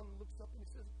the son looks up and he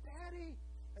says, Daddy!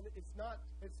 And it's not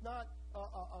a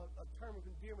term of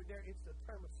endearment there. It's a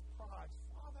term of surprise.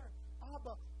 Father,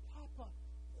 Abba, Papa,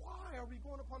 why are we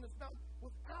going upon this mountain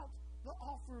without the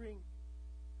offering?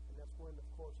 And that's when, of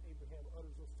course, Abraham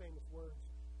utters those famous words,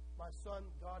 my son,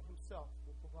 God himself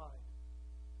will provide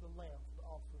the lamb for the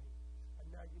offering.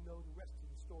 And now you know the rest of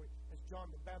the story. As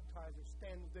John the Baptizer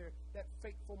stands there that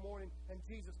fateful morning, and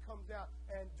Jesus comes out,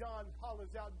 and John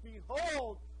hollers out,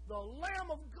 behold, the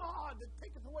Lamb of God that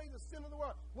taketh away the sin of the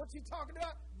world. What's he talking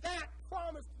about? That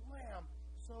promised Lamb.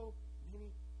 So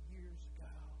many years ago.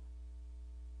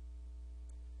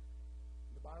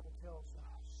 The Bible tells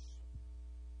us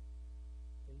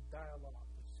a dialogue,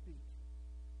 they speak.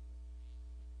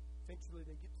 Eventually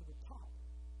they get to the top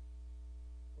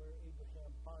where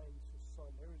Abraham binds his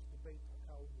son. There is debate on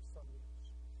how old his son is.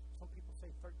 Some people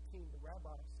say 13. The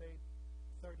rabbis say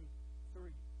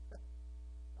 33.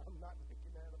 I'm not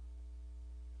looking at him.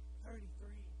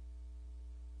 33.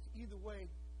 Either way,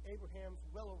 Abraham's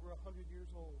well over 100 years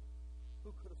old. Who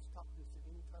could have stopped this at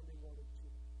any time they wanted to?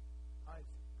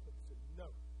 Isaac could have said, no,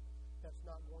 that's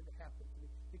not going to happen to me.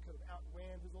 He could have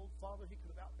outran his old father. He could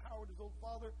have outpowered his old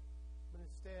father. But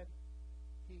instead,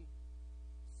 he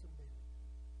submitted.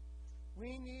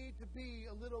 We need to be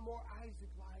a little more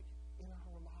Isaac-like in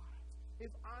our lives. If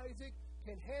Isaac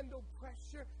can handle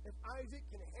pressure, if Isaac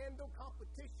can handle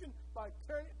competition by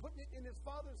putting it in his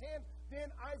father's hands, then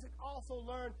Isaac also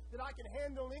learned that I can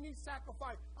handle any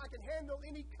sacrifice. I can handle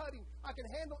any cutting. I can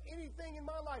handle anything in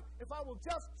my life if I will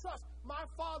just trust my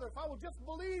father, if I will just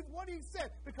believe what he said.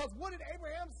 Because what did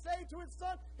Abraham say to his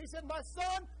son? He said, my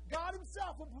son, God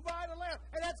himself will provide a lamb.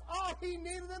 And that's all he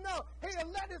needed to know. He had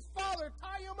let his father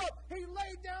tie him up. He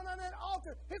laid down on that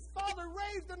altar. His father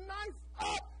raised the knife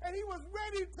up, and he was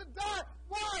ready to die.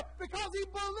 Why? Because he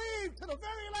believed to the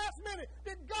very last minute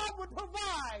that God would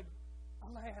provide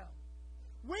a lamb.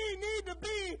 We need to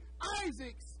be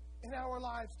Isaacs in our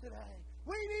lives today.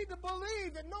 We need to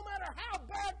believe that no matter how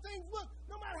bad things look,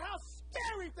 no matter how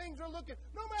scary things are looking,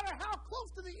 no matter how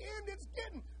close to the end it's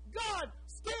getting, God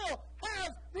still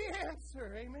has the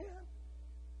answer. Amen?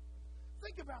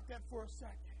 Think about that for a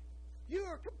second. You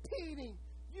are competing.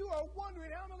 You are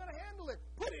wondering, how am I going to handle it?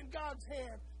 Put it in God's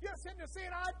hand. You're sitting there saying,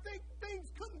 I think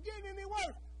things couldn't get any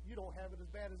worse. You don't have it as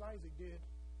bad as Isaac did.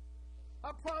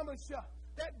 I promise you,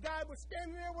 that guy was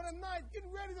standing there with a knife,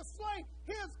 getting ready to slay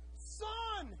his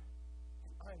son.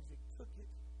 And Isaac took it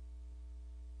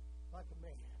like a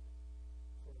man,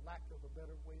 for lack of a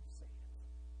better way to say it.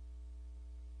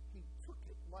 He took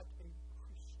it like a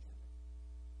Christian.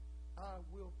 I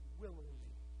will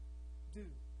willingly do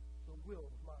the will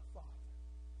of my Father.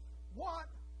 What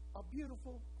a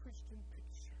beautiful Christian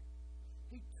picture.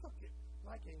 He took it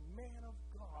like a man of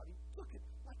God. He took it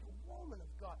like a woman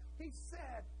of God. He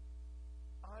said,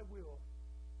 I will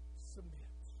submit.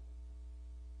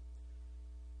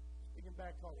 Thinking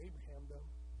back on Abraham, though,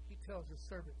 he tells his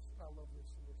servants, I love this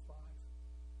in verse 5,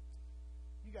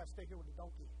 you guys stay here with the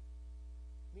donkey.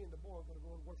 Me and the boy are going to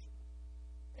go and worship.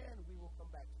 And we will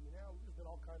come back to you. Now, there's been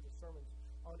all kinds of sermons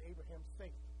on Abraham's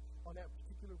faith, on that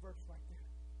particular verse right there.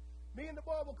 Me and the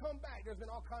boy will come back. There's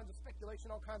been all kinds of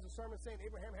speculation, all kinds of sermons saying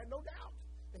Abraham had no doubt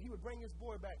that he would bring his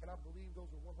boy back. And I believe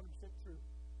those are 100% true.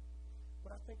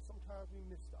 But I think sometimes we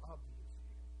miss the obvious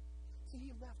here. See,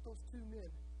 he left those 2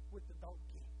 men with the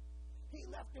donkey. He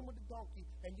left him with the donkey.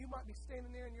 And you might be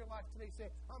standing there in your life today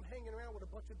saying, I'm hanging around with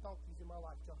a bunch of donkeys in my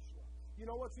life, Joshua. You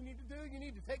know what you need to do? You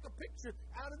need to take a picture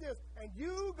out of this. And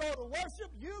you go to worship,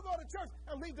 you go to church,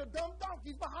 and leave the dumb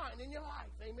donkeys behind in your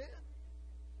life. Amen?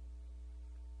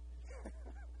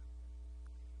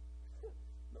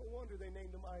 No wonder they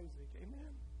named him Isaac.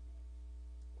 Amen?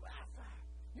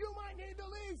 You might need to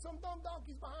leave some dumb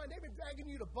donkeys behind. They've been dragging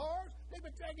you to bars. They've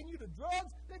been dragging you to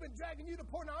drugs. They've been dragging you to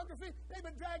pornography. They've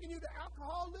been dragging you to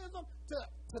alcoholism,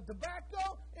 to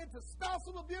tobacco, into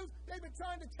spousal abuse. They've been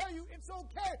trying to tell you it's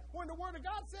okay when the Word of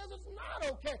God says it's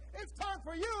not okay. It's time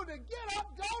for you to get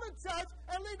up, go to church,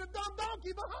 and leave the dumb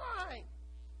donkey behind.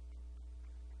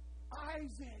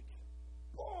 Isaac,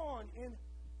 born in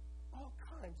all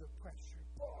kinds of pressure,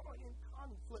 born in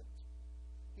conflict,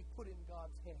 he put in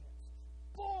God's hands.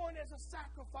 Born as a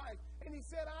sacrifice. And he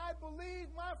said, I believe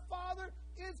my Father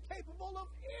is capable of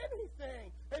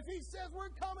anything. If he says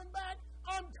we're coming back,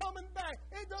 I'm coming back.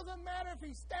 It doesn't matter if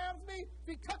he stabs me, if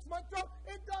he cuts my throat.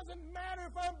 It doesn't matter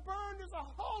if I'm burned as a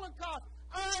Holocaust.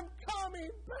 I'm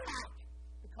coming back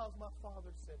because my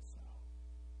Father said so.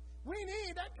 We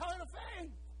need that kind of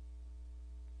faith.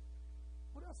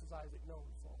 What else is Isaac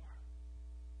known for?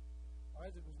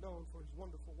 Isaac was known for his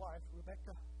wonderful wife,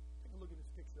 Rebekah. Take a look at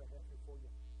this picture I have here for you.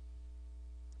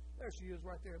 There she is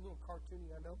right there, a little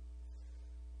cartoony, I know.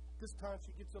 This time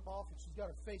she gets up off and she's got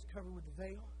her face covered with the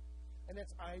veil. And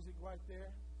that's Isaac right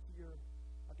there to your,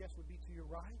 I guess would be to your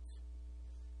right.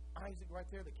 Isaac right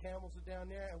there, the camels are down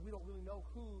there, and we don't really know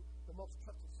who the most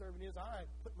trusted servant is. I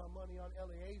put my money on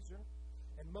Eliezer,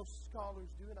 and most scholars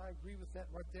do, and I agree with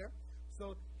that right there.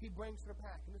 So he brings her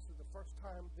back, and this is the first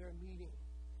time they're meeting.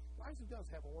 Isaac does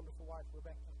have a wonderful wife,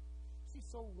 Rebekah. She's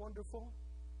so wonderful,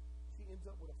 she ends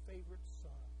up with a favorite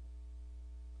son.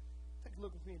 Take a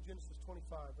look with me in Genesis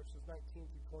 25, verses 19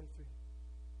 through 23.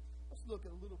 Let's look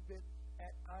at a little bit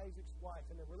at Isaac's wife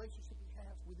and the relationship he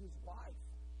has with his wife.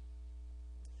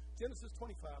 Genesis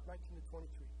 25, 19 to 23.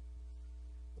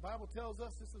 The Bible tells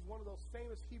us this is one of those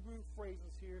famous Hebrew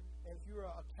phrases here, and if you're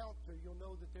a counter, you'll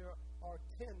know that there are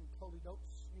 10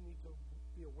 toledotes you need to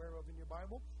be aware of in your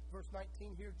Bible. Verse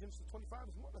 19 here, Genesis 25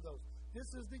 is one of those.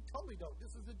 This is the toledot.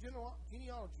 This is the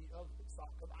genealogy of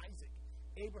Isaac,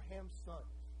 Abraham's son.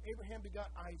 Abraham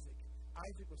begot Isaac.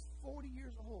 Isaac was 40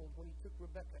 years old when he took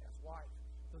Rebekah as wife,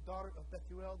 the daughter of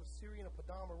Bethuel, the Syrian, of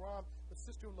Padan Aram, the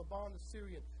sister of Laban, the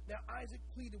Syrian. Now Isaac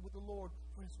pleaded with the Lord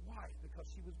for his wife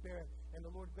because she was barren, and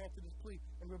the Lord granted his plea,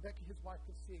 and Rebekah, his wife,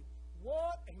 conceived.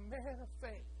 What a man of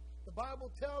faith. The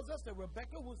Bible tells us that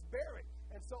Rebekah was barren.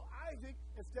 And so Isaac,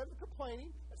 instead of complaining,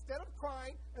 instead of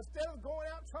crying, instead of going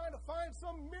out trying to find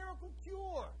some miracle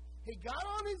cure, he got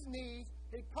on his knees,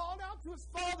 he called out to his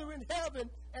Father in heaven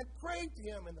and prayed to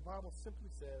him. And the Bible simply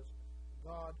says,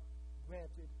 God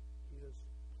granted his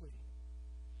plea.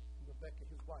 And Rebekah,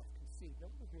 his wife, conceived. Now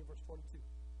look at me in verse 22.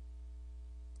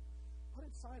 Put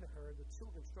inside of her, the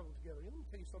children struggled together. Let me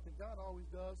tell you something. God always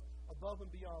does above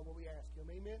and beyond what we ask him.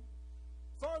 Amen?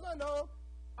 As far as I know,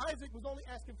 Isaac was only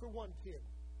asking for one kid.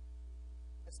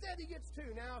 Instead, he gets two.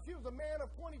 Now, if he was a man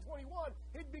of 2021,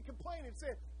 he'd be complaining and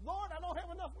saying, Lord, I don't have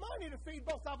enough money to feed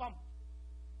both of them.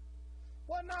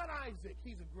 Well, not Isaac.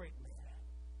 He's a great man.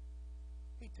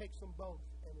 He takes them both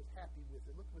and is happy with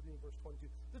it. Look with me in verse 22.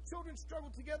 The children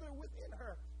struggled together within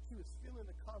her. She was feeling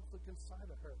the conflict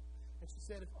inside of her. And she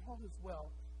said, if all is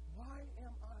well, why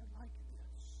am I like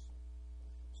this?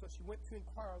 So she went to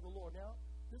inquire of the Lord. Now,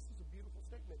 this is a beautiful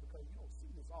statement because you don't see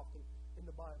this often in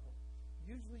the Bible.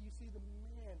 Usually you see the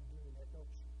man doing that, don't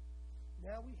you?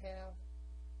 Now we have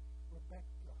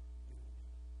Rebekah doing it.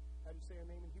 How do you say her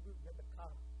name in Hebrew?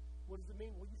 Rebekah. What does it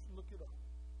mean? Well, you should look it up.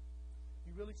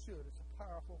 You really should. It's a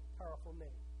powerful, powerful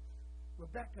name.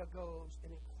 Rebekah goes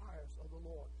and inquires of the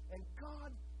Lord. And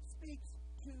God speaks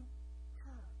to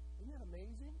her. Isn't that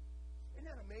amazing? Isn't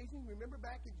that amazing? Remember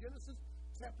back in Genesis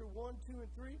chapter 1, 2, and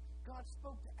 3? God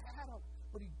spoke to Adam,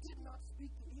 but he did not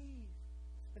speak to Eve.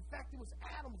 In fact, it was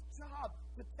Adam's job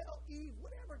to tell Eve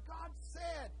whatever God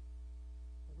said.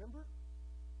 Remember?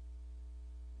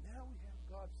 Now we have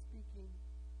God speaking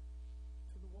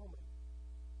to the woman.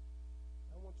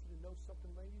 I want you to know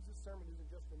something, ladies. This sermon isn't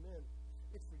just for men.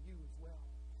 It's for you as well.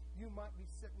 You might be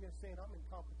sitting there saying, I'm in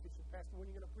competition, Pastor. When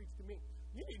are you going to preach to me?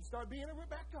 You need to start being a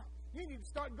Rebekah. You need to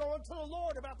start going to the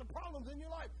Lord about the problems in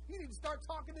your life. You need to start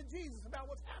talking to Jesus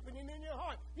about what's happening in your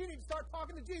heart. You need to start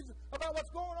talking to Jesus about what's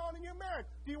going on in your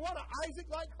marriage. Do you want an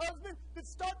Isaac-like husband? Then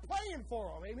start praying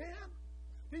for him. Amen?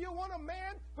 Do you want a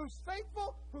man who's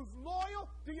faithful, who's loyal?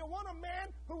 Do you want a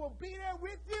man who will be there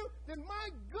with you? Then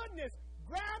my goodness,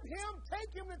 grab him,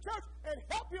 take him to church, and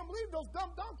help him leave those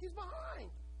dumb donkeys behind.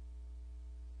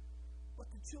 But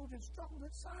the children struggled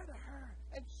inside of her.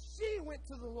 And she went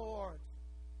to the Lord.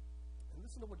 And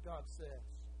listen to what God says.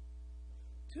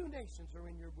 2 nations are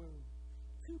in your womb.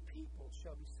 2 people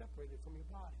shall be separated from your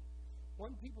body.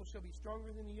 1 people shall be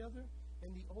stronger than the other,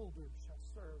 and the older shall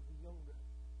serve the younger.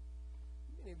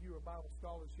 Many of you are Bible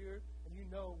scholars here, and you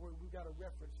know where we've got a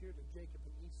reference here to Jacob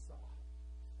and Esau.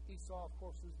 Esau, of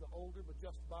course, is the older, but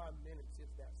just by minutes, if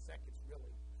that seconds,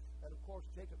 really. And, of course,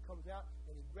 Jacob comes out,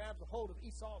 and he grabs a hold of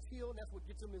Esau's heel, and that's what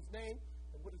gets him his name.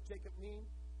 And what does Jacob mean?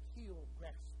 Heel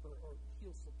grasper, or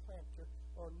heel supplanter,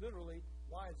 or literally,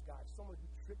 wise guy, someone who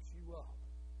trips you up.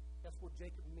 That's what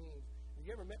Jacob means. Have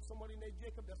you ever met somebody named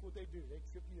Jacob? That's what they do. They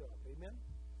trip you up. Amen?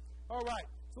 All right.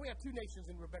 So we have 2 nations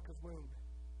in Rebekah's womb.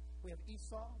 We have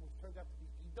Esau, which turns out to be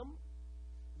Edom.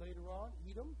 Later on,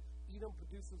 Edom. Edom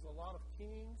produces a lot of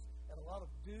kings and a lot of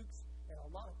dukes and a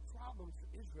lot of problems for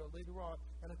Israel later on.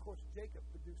 And, of course, Jacob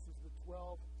produces the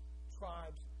 12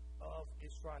 tribes of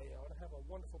Israel. And I have a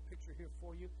wonderful picture here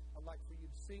for you I'd like for you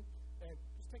to see. And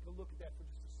just take a look at that for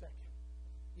just a second.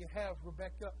 You have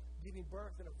Rebekah giving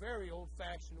birth in a very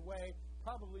old-fashioned way,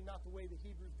 probably not the way the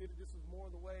Hebrews did it. This is more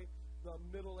the way the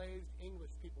middle-aged English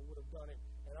people would have done it.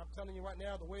 And I'm telling you right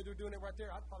now, the way they're doing it right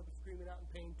there, I'd probably be screaming out in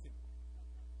pain too.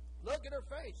 Look at her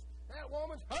face. That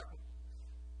woman's hurting.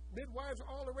 Midwives are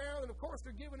all around, and of course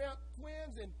they're giving out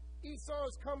twins, and Esau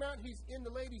has come out, he's in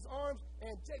the lady's arms,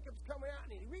 and Jacob's coming out,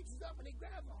 and he reaches up and he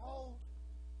grabs a hold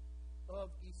of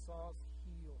Esau's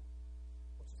heel,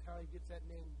 which is how he gets that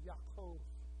name Yaakov,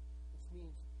 which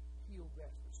means heel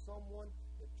grasper, someone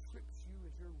that trips you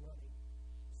as you're running,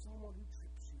 someone who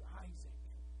trips you. Isaac,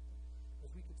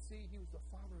 as we could see, he was the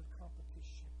father of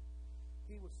competition.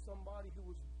 He was somebody who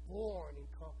was born in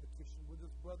competition with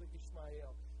his brother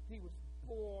Ishmael. He was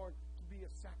born to be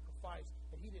a sacrifice,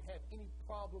 and he didn't have any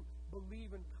problem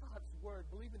believing God's word,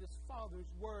 believing his father's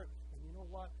word. And you know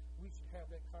what? We should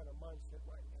have that kind of mindset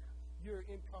right now. You're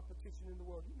in competition in the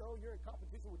world. You know you're in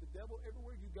competition with the devil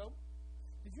everywhere you go.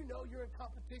 Did you know you're in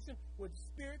competition with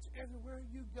spirits everywhere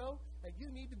you go? And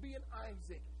you need to be an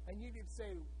Isaac. And you need to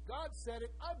say, God said it,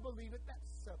 I believe it, that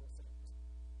settles it.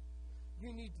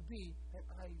 You need to be an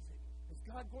Isaac. Is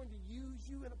God going to use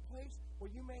you in a place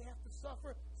where you may have to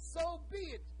suffer? So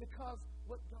be it, because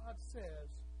what God says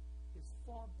is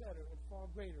far better and far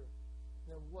greater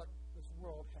than what this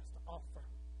world has to offer.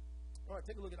 All right,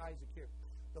 take a look at Isaac here.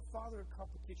 The father of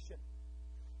competition.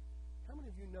 How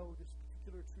many of you know this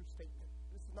particular true statement?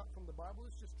 This is not from the Bible,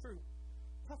 it's just true.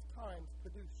 Tough times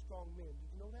produce strong men. Did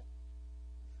you know that?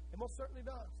 It most certainly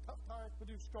does. Tough times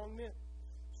produce strong men.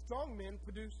 Strong men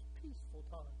produce peaceful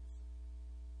times.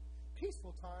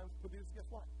 Peaceful times produce, guess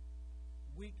what?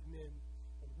 Weak men.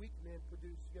 And weak men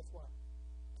produce, guess what?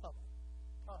 Tough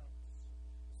times.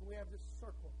 So we have this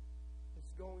circle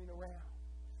that's going around.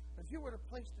 If you were to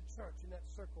place the church in that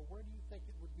circle, where do you think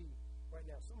it would be right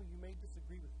now? Some of you may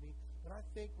disagree with me, but I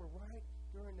think we're right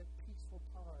during the peaceful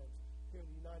times here in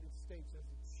the United States as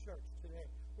a church today.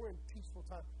 We're in peaceful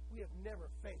times. We have never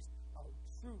faced a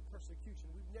true persecution.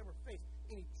 We've never faced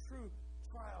any true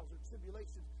trials or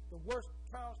tribulations. The worst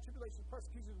trials, tribulations,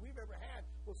 persecutions we've ever had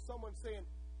was someone saying,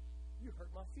 you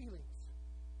hurt my feelings.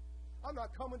 I'm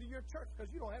not coming to your church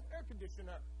because you don't have air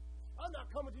conditioner. I'm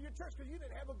not coming to your church because you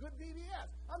didn't have a good VBS.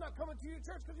 I'm not coming to your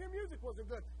church because your music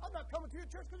wasn't good. I'm not coming to your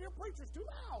church because your preacher's too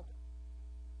loud.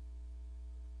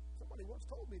 Somebody once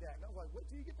told me that, and I was like, wait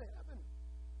till you get to heaven.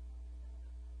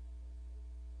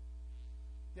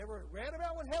 You ever read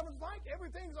about what heaven's like?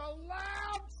 Everything's a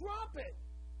loud trumpet.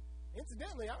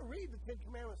 Incidentally, I read the 10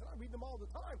 Commandments, and I read them all the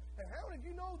time. And how many of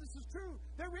you know this is true?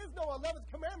 There is no 11th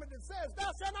commandment that says, thou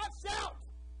shalt not shout.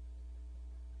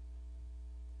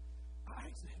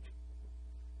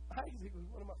 Isaac was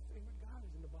one of my favorite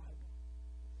guys in the Bible.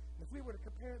 And if we were to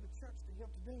compare the church to him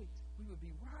today, we would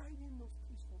be right in those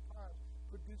peaceful times,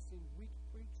 producing weak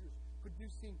preachers,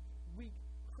 producing weak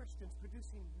Christians,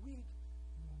 producing weak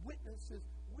witnesses,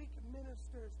 weak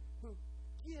ministers who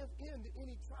give in to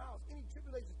any trials, any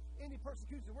tribulations, any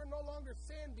persecution. We're no longer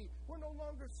Sandy. We're no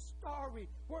longer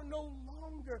Starry. We're no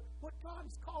longer what God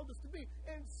has called us to be.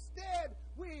 Instead,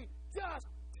 we just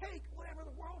take whatever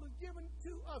the world has given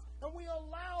to us, and we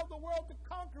allow the world to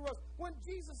conquer us. When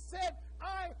Jesus said,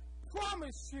 I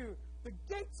promise you, the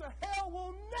gates of hell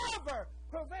will never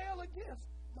prevail against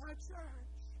my church.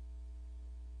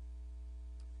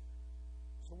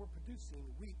 So we're producing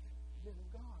weak men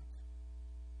of God.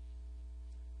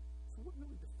 So what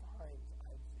really defines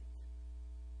Isaac?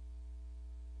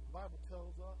 The Bible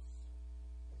tells us,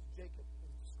 as Jacob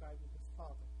is describing his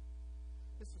father,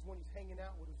 this is when he's hanging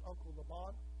out with his uncle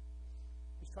Laban.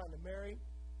 He's trying to marry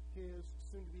his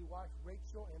soon-to-be wife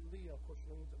Rachel and Leah. Of course,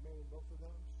 he ends up marrying both of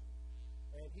those.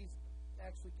 And he's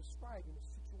actually describing a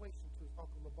situation to his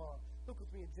uncle Laban. Look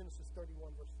with me in Genesis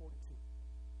 31, verse 42.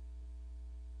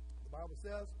 The Bible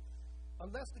says,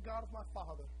 unless the God of my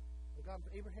father, the God of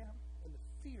Abraham, and the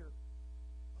fear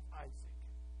of Isaac.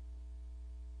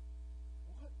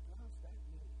 What does that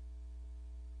mean?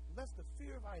 Unless the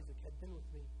fear of Isaac had been with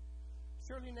me,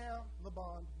 surely now,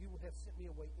 Laban, you would have sent me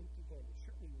away empty-handed.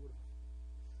 Surely you would have.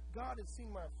 God has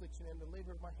seen my affliction and the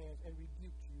labor of my hands and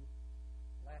rebuked you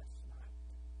last night.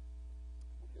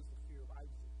 What is the fear of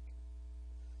Isaac?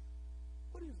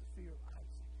 What is the fear of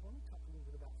Isaac? Let me talk a little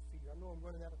bit about fear. I know I'm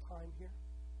running out of time here.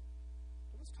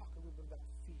 But let's talk a little bit about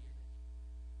fear.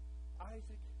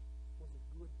 Isaac was a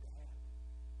good dad.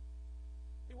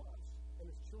 He was. And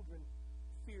his children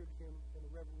feared him in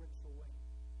a reverential way.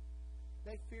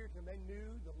 They feared him. They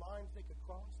knew the lines they could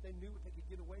cross. They knew what they could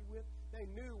get away with. They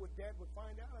knew what Dad would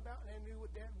find out about, and they knew what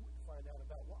Dad wouldn't find out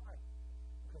about. Why?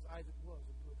 Because Isaac was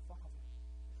a good father.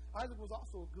 Isaac was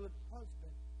also a good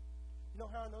husband. You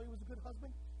know how I know he was a good husband?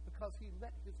 Because he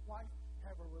let his wife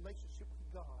have a relationship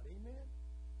with God. Amen?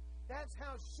 That's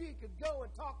how she could go and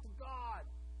talk to God.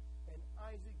 And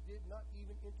Isaac did not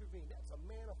even intervene. That's a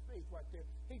man of faith right there.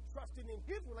 He trusted in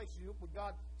his relationship with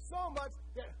God so much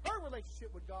that her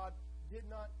relationship with God did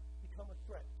not become a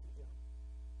threat to him.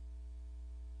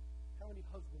 How many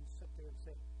husbands sit there and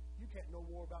say, you can't know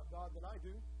more about God than I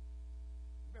do.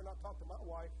 You better not talk to my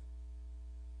wife.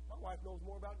 My wife knows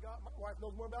more about God. My wife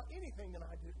knows more about anything than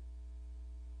I do.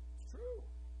 It's true.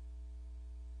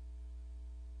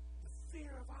 The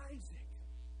fear of Isaac.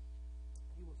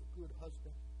 He was a good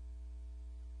husband.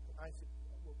 And Isaac,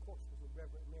 well, of course, was a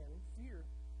reverent man. And fear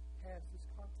has this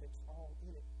context all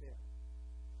in it there.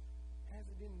 Has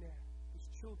it in there. His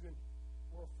children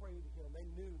were afraid of him. They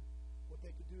knew what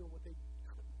they could do and what they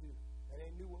couldn't do. And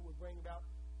they knew what would bring about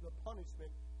the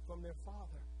punishment from their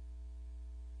father.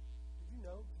 Did you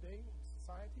know today in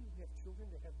society we have children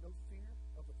that have no fear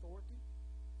of authority?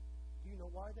 Do you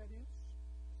know why that is?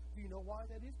 Do you know why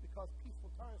that is? Because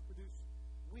peaceful times produce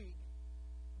weak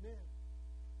men.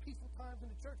 Peaceful times in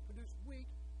the church produce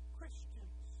weak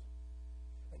Christians.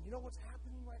 And you know what's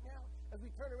happening right now? As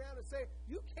we turn around and say,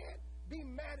 you can't be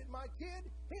mad at my kid.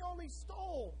 He only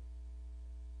stole.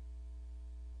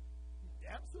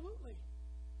 Absolutely.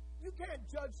 You can't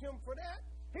judge him for that.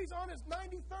 He's on his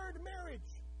 93rd marriage.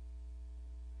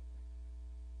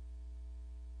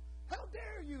 How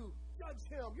dare you judge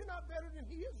him? You're not better than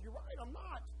he is. You're right, I'm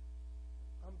not.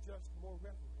 I'm just more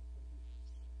reverent than he is.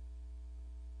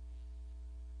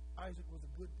 Isaac was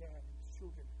a good dad, and his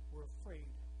children were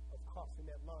afraid of crossing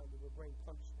that line that would bring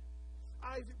punishment.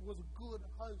 Isaac was a good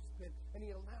husband, and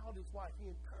he allowed his wife,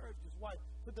 he encouraged his wife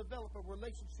to develop a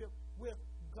relationship with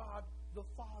God the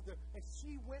Father. And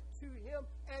she went to him,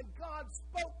 and God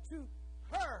spoke to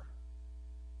her.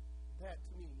 That,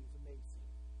 to me, is amazing.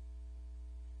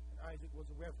 And Isaac was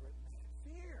a reverent man.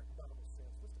 Fear, the Bible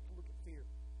says. Let's take a look at fear.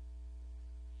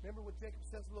 Remember what Jacob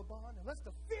says to Laban? Unless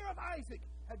the fear of Isaac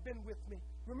had been with me.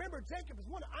 Remember, Jacob is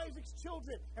one of Isaac's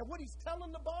children. And what he's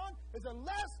telling Laban is,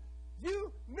 unless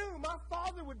you knew my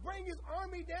father would bring his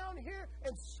army down here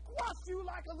and squash you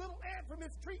like a little ant for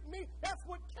mistreating me, that's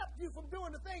what kept you from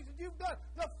doing the things that you've done.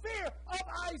 The fear of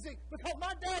Isaac, because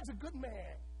my dad's a good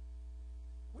man.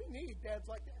 We need dads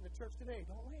like that in the church today,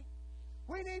 don't we?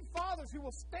 We need fathers who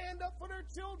will stand up for their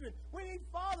children. We need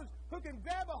fathers who can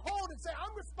grab a hold and say,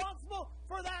 I'm responsible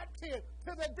for that kid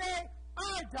to the day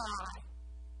I die.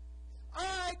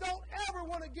 I don't ever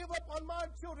want to give up on my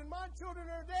children. My children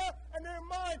are there, and they're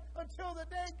mine until the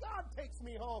day God takes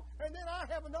me home. And then I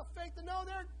have enough faith to know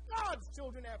they're God's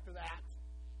children after that.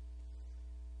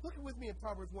 Look with me in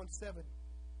Proverbs 1:7.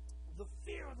 The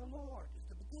fear of the Lord is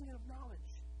the beginning of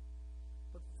knowledge,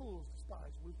 but fools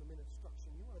despise wisdom and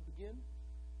instruction. You want to begin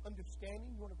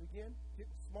understanding? You want to begin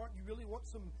getting smart? You really want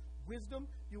some wisdom?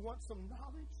 You want some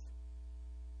knowledge?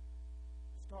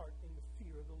 Start in the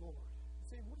fear of the Lord.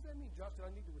 Say, what does that mean, Josh? That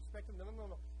I need to respect him?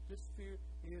 No. This fear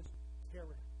is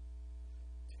terror.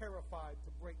 Terrified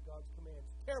to break God's commands.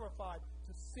 Terrified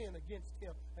to sin against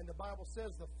him. And the Bible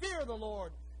says the fear of the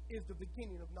Lord is the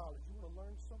beginning of knowledge. You want to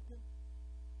learn something?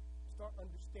 Start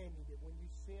understanding that when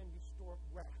you sin, you store up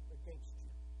wrath against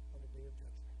you on the day of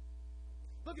judgment.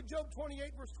 Look at Job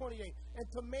 28, verse 28. And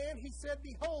to man he said,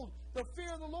 behold, the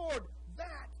fear of the Lord,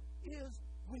 that is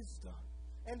wisdom.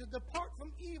 And to depart from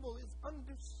evil is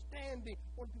understanding.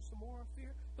 Want to do some more on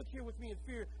fear? Look here with me in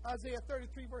fear. Isaiah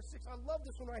 33, verse 6. I love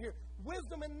this one right here.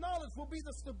 Wisdom and knowledge will be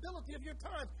the stability of your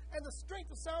times and the strength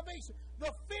of salvation.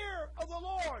 The fear of the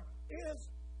Lord is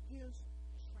his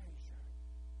treasure.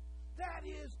 That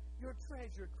is your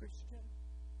treasure, Christian.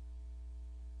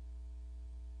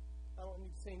 I don't need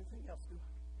need to say anything else, do I?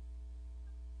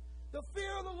 The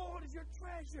fear of the Lord is your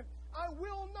treasure. I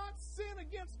will not sin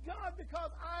against God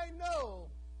because I know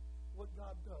what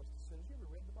God does to sinners. You ever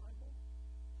read the Bible?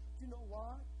 Do you know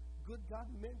why good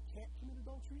godly men can't commit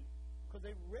adultery? Because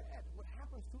they read what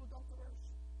happens to adulterers.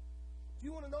 Do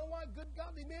you want to know why good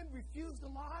godly men refuse to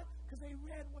lie? Because they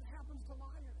read what happens to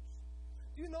liars.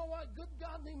 Do you know why good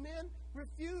godly men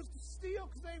refuse to steal?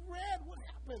 Because they read what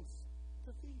happens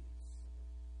to thieves.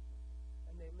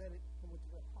 And they let it come into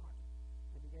their heart.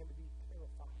 They began to be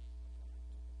terrified.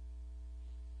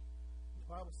 The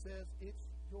Bible says it's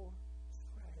your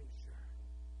treasure.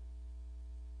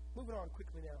 Moving on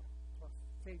quickly now to our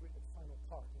favorite and final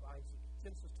part of Isaac.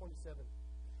 Genesis 27.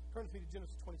 Turn with me to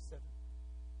Genesis 27.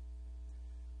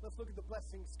 Let's look at the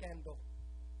blessing scandal.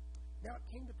 Now it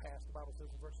came to pass, the Bible says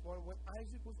in verse 1, when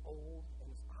Isaac was old and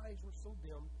his eyes were so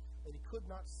dim that he could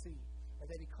not see, and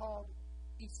that he called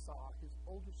Esau, his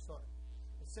older son,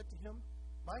 and said to him,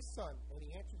 my son. And he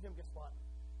answered him, guess what?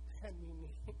 Hanini,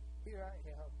 here I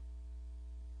am.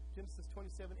 Genesis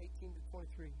 27, 18 to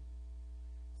 23.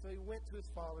 So he went to his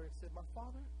father and said, my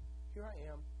father, here I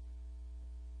am.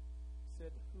 He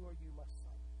said, who are you, my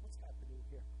son? What's happening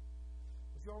here?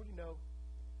 As you already know,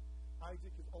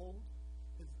 Isaac is old.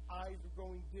 His eyes are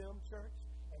growing dim, church,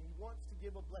 and he wants to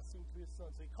give a blessing to his son.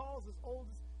 So he calls his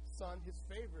oldest son his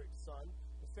favorite son.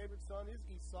 His favorite son is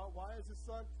Esau. Why is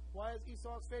Esau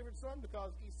his favorite son?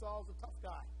 Because Esau is a tough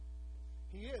guy.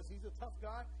 He is. He's a tough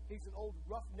guy. He's an old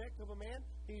roughneck of a man.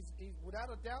 He's without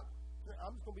a doubt.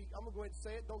 I'm going to go ahead and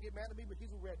say it. Don't get mad at me, but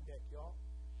he's a redneck, y'all.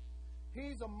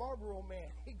 He's a Marlboro man.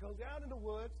 He goes out in the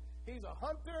woods. He's a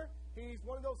hunter. He's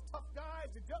one of those tough guys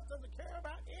that just doesn't care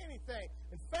about anything.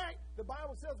 In fact, the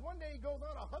Bible says one day he goes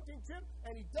on a hunting trip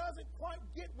and he doesn't quite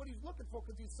get what he's looking for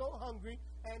because he's so hungry,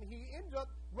 and he ends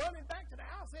up running back to the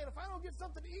house saying, if I don't get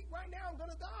something to eat right now, I'm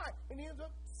going to die. And he ends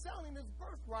up selling his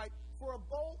birthright for a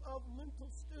bowl of lentil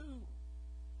stew.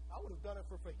 I would have done it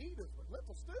for fajitas, but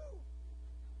lentil stew?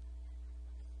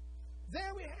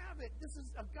 There we have it. This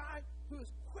is a guy who is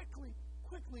quickly,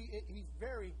 he's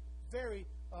very, very,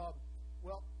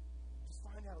 well, just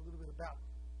find out a little bit about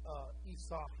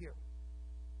Esau here.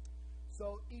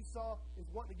 So Esau is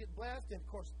wanting to get blessed, and of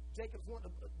course Jacob's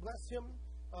wanting to bless him,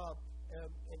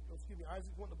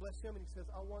 Isaac's wanting to bless him, and he says,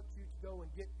 I want you to go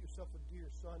and get yourself a deer,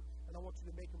 son, and I want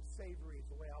you to make him savory is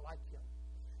the way I like him.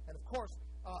 And of course,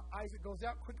 Isaac goes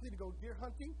out quickly to go deer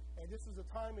hunting, and this is a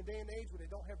time and day and age where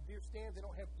they don't have deer stands, they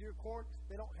don't have deer corn,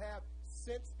 they don't have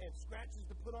scents and scratches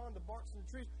to put on the barks of the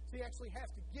trees. So he actually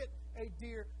has to get a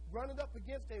deer, run it up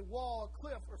against a wall, a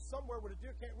cliff, or somewhere where the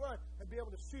deer can't run, and be able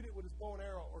to shoot it with his bow and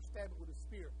arrow or stab it with a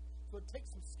spear. So it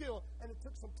takes some skill, and it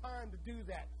took some time to do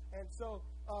that. And so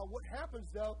what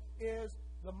happens, though, is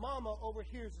the mama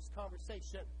overhears this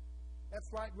conversation.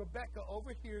 That's right, Rebecca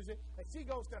overhears it, and she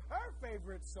goes to her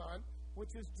favorite son,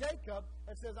 which is Jacob,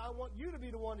 and says, I want you to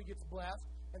be the one that gets blessed,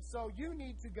 and so you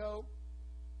need to go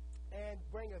and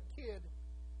bring a kid,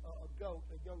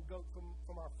 a young goat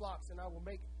from our flocks, and I will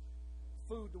make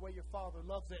food the way your father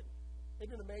loves it.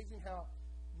 Isn't it amazing how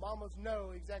mamas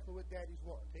know exactly what daddies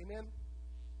want? Amen?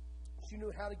 She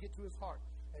knew how to get to his heart.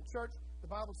 And church, the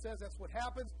Bible says that's what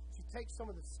happens. She takes some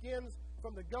of the skins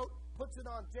from the goat, puts it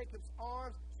on Jacob's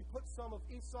arms. She puts some of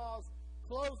Esau's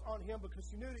clothes on him because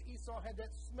she knew that Esau had that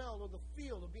smell of the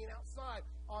field of being outside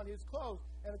on his clothes.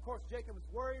 And of course, Jacob is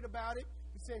worried about it.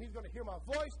 He's saying he's going to hear my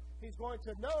voice. He's going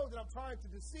to know that I'm trying to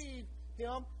deceive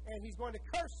him, and he's going to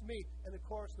curse me. And of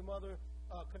course, the mother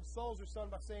consoles her son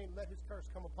by saying, let his curse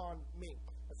come upon me.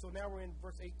 And so now we're in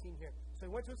verse 18 here. So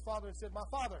he went to his father and said, my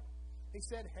father. He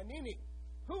said, Hanini,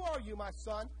 who are you, my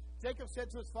son? Jacob said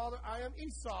to his father, I am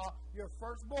Esau, your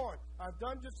firstborn. I've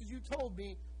done just as you told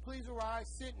me. Please arise,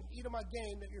 sit, and eat of my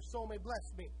game, that your soul may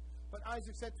bless me. But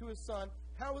Isaac said to his son,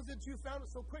 how is it you found it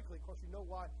so quickly? Of course, you know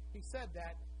why he said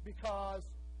that, because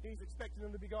he's expecting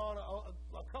him to be gone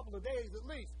a couple of days at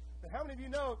least. But how many of you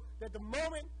know that the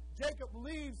moment Jacob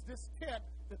leaves this tent,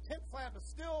 the tent flap is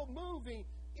still moving.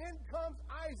 In comes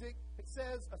Isaac,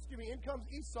 in comes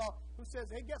Esau, who says,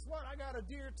 hey, guess what? I got a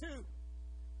deer too.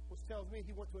 Which tells me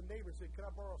he went to a neighbor and said, can I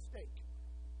borrow a steak?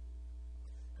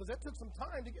 Because that took some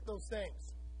time to get those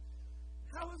things.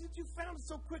 How is it you found it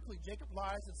so quickly? Jacob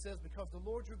lies and says, because the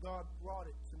Lord your God brought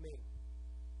it to me.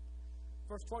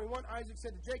 Verse 21, Isaac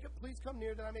said to Jacob, please come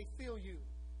near that I may feel you,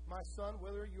 my son,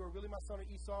 whether you are really my son or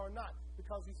Esau or not.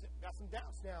 Because he's got some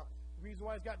doubts now. The reason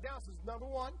why he's got doubts is, number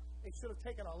one, it should have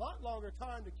taken a lot longer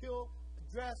time to kill,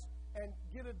 dress, and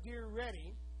get a deer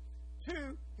ready.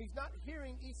 Two, he's not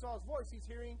hearing Esau's voice. He's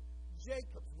hearing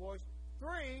Jacob's voice.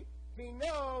 Three, he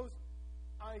knows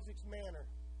Isaac's manner.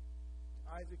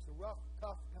 Isaac's a rough,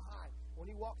 tough guy. When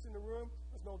he walks in the room,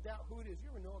 there's no doubt who it is.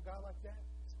 You ever know a guy like that?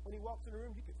 When he walks in the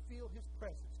room, you can feel his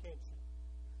presence, can't you?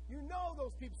 You know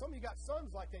those people. Some of you got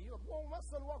sons like that. You're like, well, when my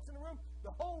son walks in the room,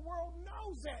 the whole world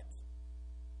knows it.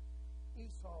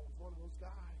 Esau was one of those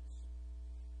guys.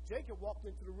 Jacob walked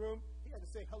into the room. He had to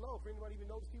say hello for anybody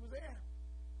even noticed he was there.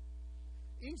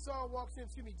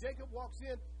 Jacob walks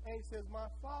in and he says, my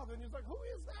father. And he's like, who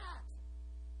is that?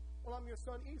 Well, I'm your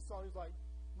son Esau. And he's like,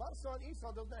 my son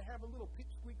Esau does not have a little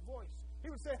pipsqueak voice.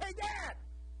 He would say, hey, Dad,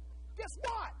 guess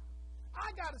what?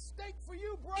 I got a steak for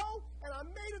you, bro, and I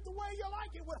made it the way you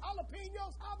like it with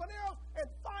jalapenos, habaneros, and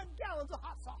 5 gallons of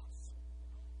hot sauce.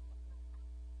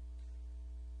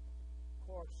 Of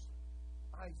course,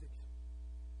 Isaac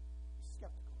is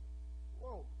skeptical.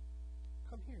 Whoa,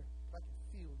 come here. I can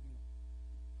feel you.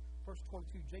 Verse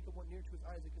 22, Jacob went near to his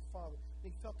Isaac, his father.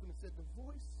 And he felt him and said, the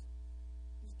voice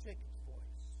is Jacob's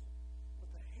voice. But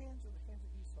the hands are the hands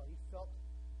of Esau. He felt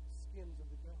the skins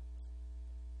of the goat.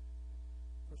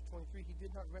 Verse 23, he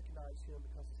did not recognize him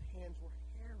because his hands were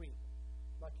hairy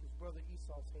like his brother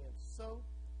Esau's hands. So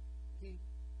he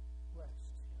blessed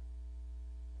him.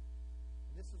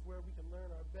 And this is where we can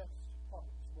learn our best part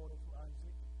this morning from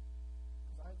Isaac.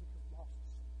 Because Isaac has lost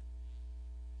something.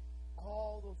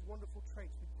 All those wonderful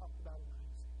traits we talked about in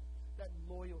Isaac. That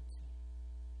loyalty.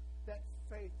 That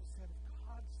faith that said, if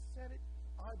God said it,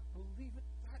 I believe it.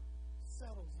 That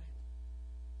settles it.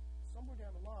 Somewhere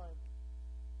down the line,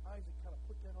 Isaac kind of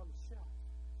put that on the shelf.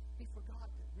 He forgot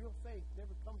that real faith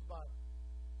never comes by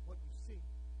what you see,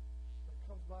 but it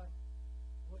comes by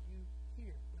what you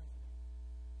hear, doesn't it?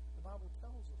 The Bible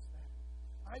tells us that.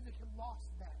 Isaac had lost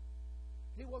that.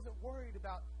 He wasn't worried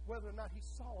about whether or not he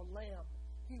saw a lamb.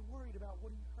 He worried about what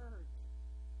he heard.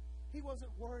 He wasn't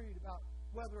worried about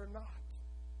whether or not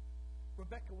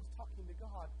Rebekah was talking to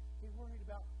God. He worried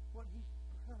about what he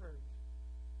heard.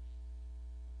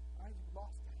 Isaac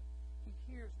lost that. He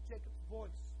hears Jacob's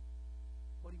voice,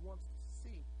 but he wants to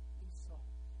see Esau.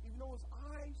 Even though his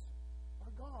eyes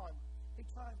are gone, he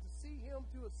tries to see him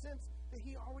through a sense that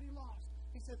he already lost.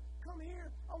 He says, come here.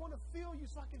 I want to feel you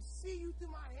so I can see you through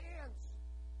my hands.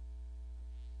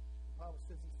 The Bible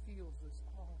says he feels his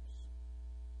arms.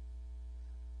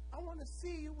 I want to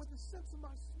see you with the sense of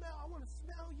my smell. I want to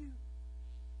smell you.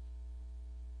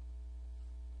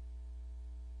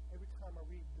 Every time I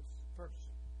read this verse,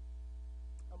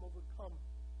 I'm overcome.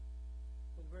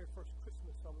 For the very first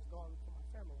Christmas, I was gone from my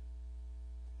family.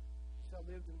 So I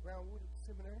lived in Brownwood at the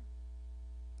seminary.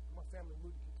 My family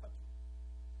moved to Kentucky.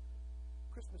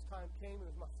 Christmas time came, and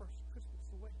it was my first Christmas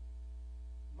away.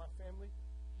 My family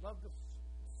loved us,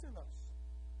 sent us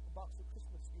a box of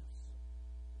Christmas gifts.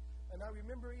 And I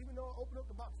remember, even though I opened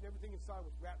up the box and everything inside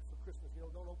was wrapped for Christmas,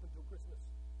 don't open till Christmas.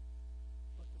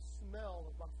 But the smell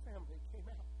of my family came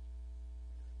out.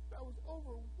 I was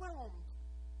overwhelmed.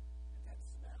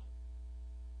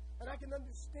 And I can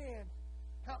understand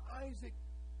how Isaac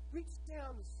reached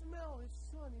down to smell his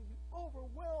son. He was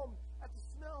overwhelmed at the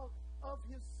smell of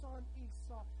his son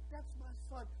Esau. That's my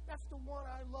son. That's the one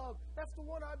I love. That's the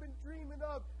one I've been dreaming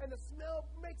of. And the smell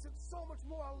makes it so much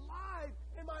more alive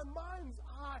in my mind's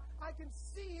eye. I can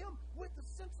see him with the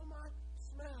sense of my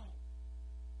smell.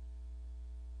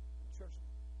 The church,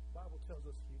 the Bible tells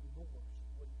us he ignores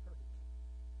what he heard.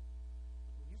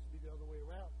 It used to be the other way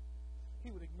around. He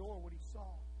would ignore what he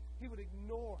saw. He would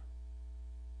ignore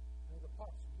the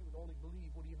parts. He would only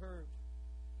believe what he heard.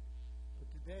 But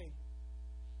today,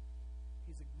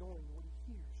 he's ignoring what he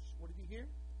hears. What did he hear?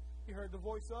 He heard the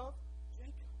voice of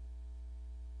Jacob.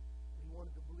 And he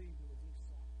wanted to believe it was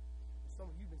Esau.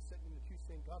 Some of you have been sitting in the pew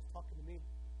saying, God's talking to me.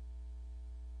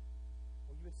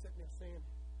 Or you've been sitting there saying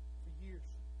for years,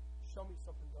 show me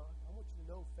something, God. I want you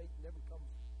to know faith never comes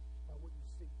by what you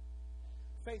see.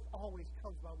 Faith always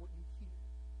comes by what you hear.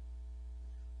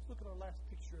 Look at our last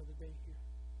picture of the day here.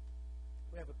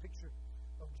 We have a picture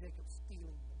of Jacob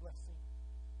stealing the blessing.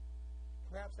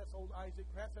 Perhaps that's old Isaac.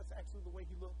 Perhaps that's actually the way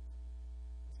he looked.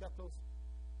 He's got those,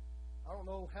 I don't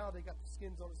know how they got the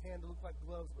skins on his hand to look like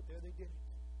gloves, but there they did it.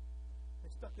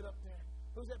 They stuck it up there.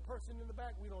 Who's that person in the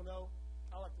back? We don't know.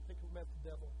 I like to think of him as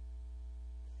the devil.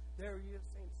 There he is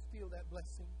saying, steal that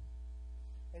blessing.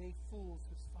 And he fools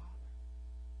his father.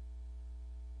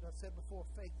 As I said before,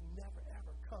 faith never,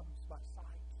 ever comes by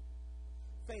sight.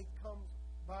 Faith comes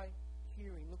by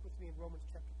hearing. Look with me in Romans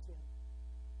chapter 10.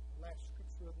 The last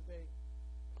scripture of the day.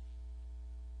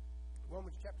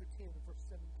 Romans chapter 10, verse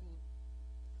 17.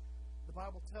 The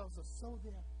Bible tells us, so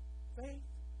then, faith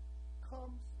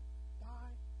comes by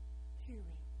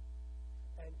hearing,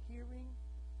 and hearing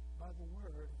by the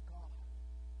word of God.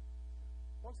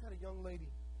 Once had a young lady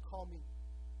call me.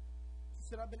 She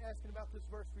said, I've been asking about this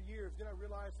verse for years. Then I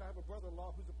realized I have a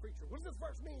brother-in-law who's a preacher. What does this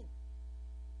verse mean?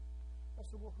 I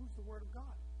said, well, who's the Word of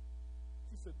God?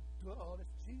 She said, duh,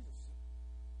 that's Jesus.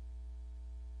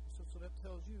 I said, so that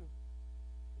tells you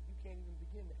that you can't even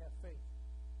begin to have faith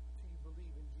until you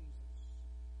believe in Jesus.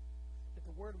 That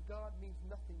the Word of God means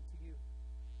nothing to you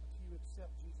until you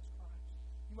accept Jesus Christ.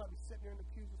 You might be sitting there in the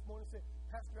pews this morning and say,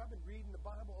 Pastor, I've been reading the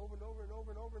Bible over and over and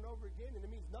over and over and over again, and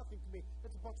it means nothing to me.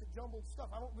 It's a bunch of jumbled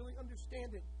stuff. I don't really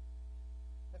understand it.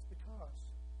 That's because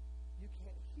you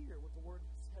can't hear what the Word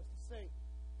has to say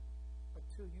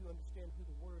until you understand who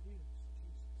the Word is,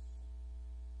 Jesus.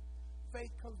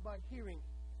 Faith comes by hearing,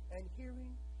 and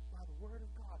hearing by the Word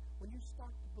of God. When you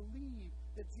start to believe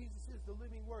that Jesus is the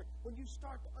living Word, when you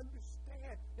start to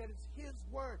understand that it's His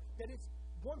Word, that it's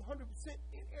 100%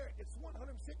 inerrant, it's 100%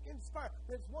 inspired,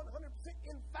 that it's 100%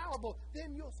 infallible,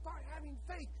 then you'll start having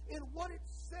faith in what it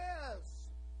says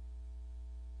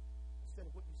instead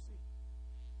of what you see.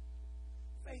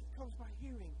 Faith comes by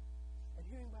hearing, and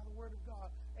hearing by the Word of God.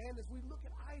 And as we look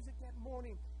at Isaac that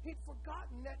morning, he'd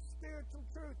forgotten that spiritual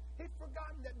truth. He'd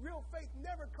forgotten that real faith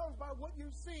never comes by what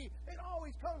you see. It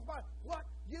always comes by what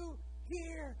you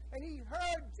hear. And he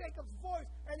heard Jacob's voice,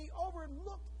 and he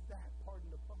overlooked that, pardon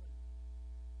the pun.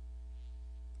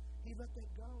 He let that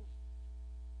go.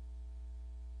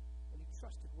 And he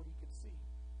trusted what he could see.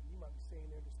 And you might be saying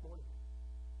there this morning,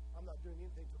 I'm not doing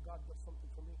anything until God does something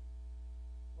for me.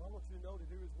 Well, I want you to know that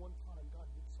there is one time God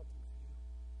did something for you.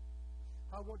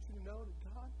 I want you to know that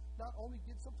God not only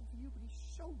did something for you, but He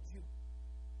showed you.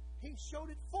 He showed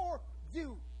it for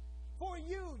you. For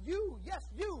you. You. Yes,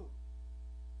 you.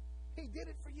 He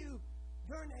did it for you.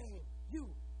 Your name. You.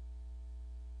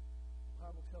 The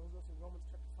Bible tells us in Romans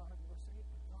chapter 5 and verse 8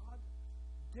 that God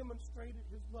demonstrated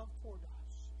His love toward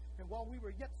us. And while we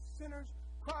were yet sinners,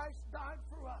 Christ died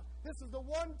for us. This is the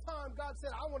one time God said,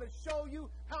 I want to show you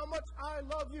how much I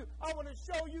love you. I want to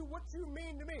show you what you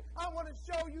mean to me. I want to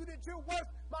show you that you're worth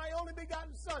my only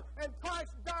begotten Son. And Christ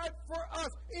died for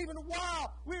us even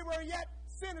while we were yet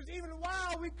sinners, even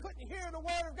while we couldn't hear the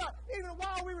Word of God, even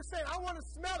while we were saying, I want to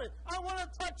smell it, I want to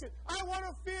touch it, I want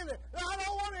to feel it, I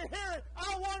don't want to hear it,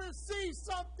 I want to see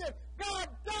something. God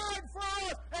died for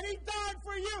us, and He died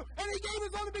for you, and He gave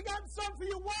His only begotten Son for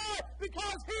you. Why?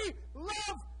 Because He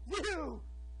loved you.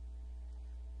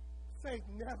 Faith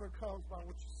never comes by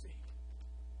what you see.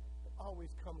 It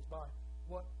always comes by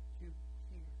what you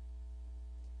hear.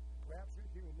 Perhaps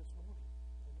you're hearing this morning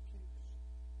in the pews.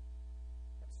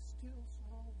 That still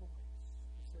small voice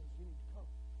that says you need to come.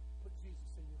 Put Jesus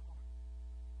in your heart.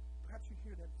 Perhaps you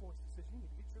hear that voice that says you need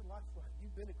to get your life right.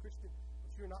 You've been a Christian,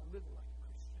 but you're not living like a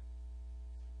Christian.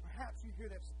 Perhaps you hear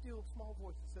that still small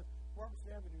voice that says,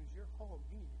 Robertson Avenue is your home.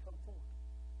 You need to come forward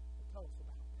and tell us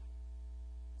about that.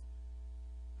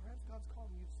 Perhaps God's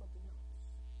calling you to something else.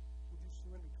 Would you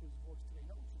surrender to His voice today?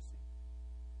 Not what you see.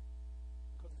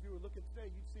 Because if you were looking today,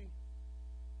 you'd see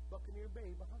Buccaneer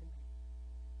Bay behind me.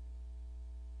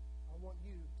 I want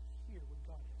you to hear what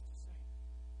God has to say.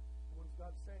 And what is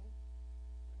God saying?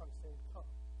 God is saying, come.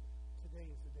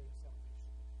 Today is the day of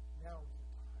salvation. Now is the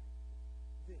time.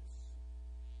 This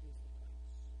is the place.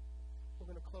 We're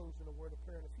going to close in a word of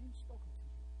prayer. And if He's spoken to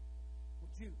you,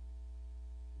 would you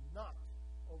not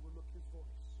overlook His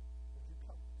voice? Would you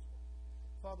come this morning?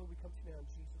 Father, we come to you now in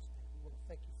Jesus' name. We want to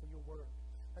thank you for your word.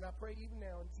 And I pray even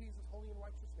now in Jesus' holy and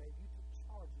righteous name, you take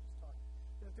charge of this time.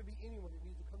 That if there be anyone that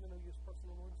needs to come to know you as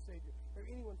personal Lord and Savior, or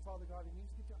anyone, Father God, who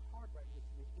needs to get their heart right with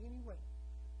you in any way,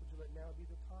 would you let now be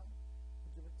the time?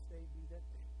 Would you let today be that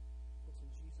day? It's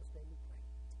in Jesus' name we pray.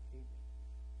 Amen.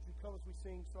 Would you come as we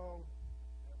sing song,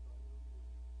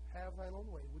 Have Thine Own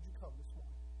Way? Would you come this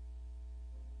morning?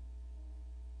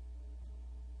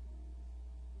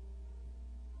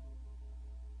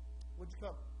 Would you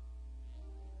come?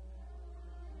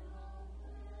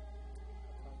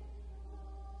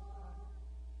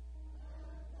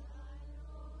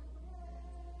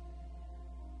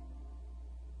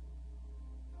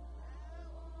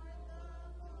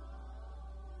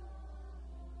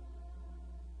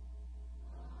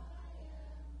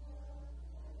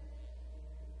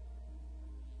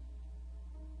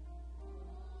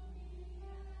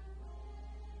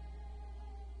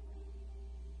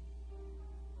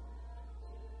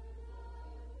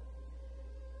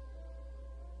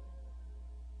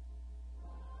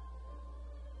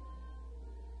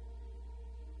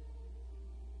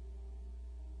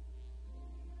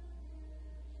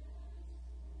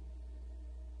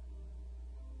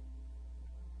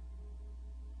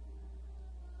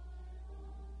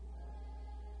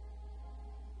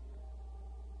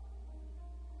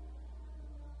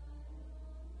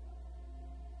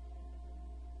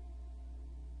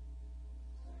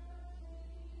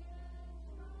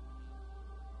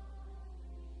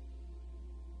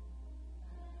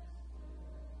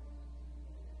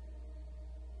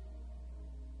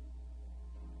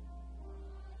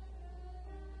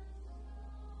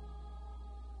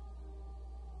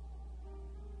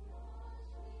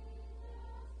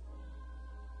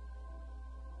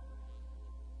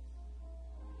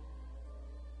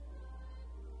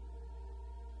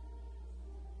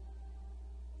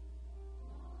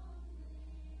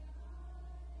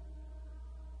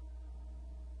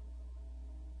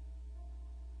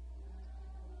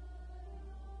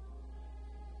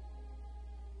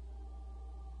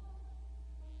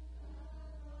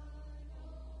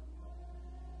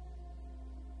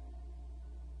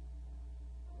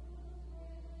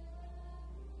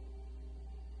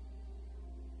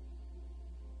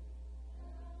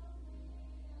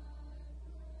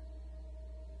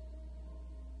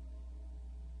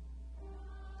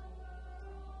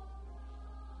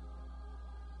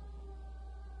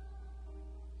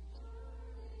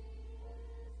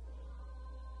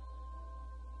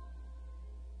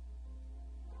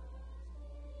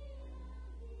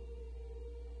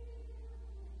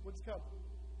 come.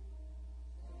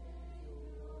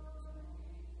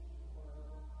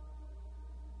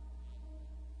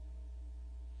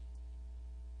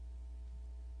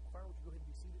 Choir, would you go ahead and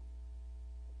be seated?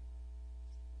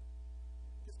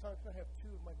 This time, can I have two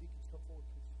of my deacons come forward,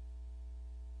 please?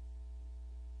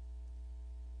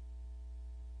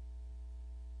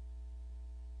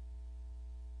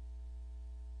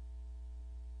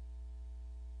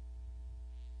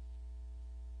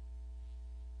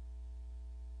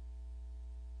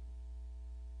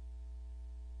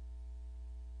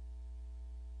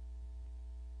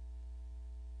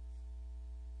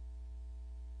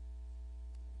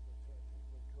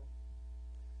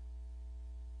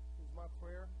 My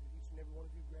prayer that each and every one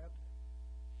of you grabbed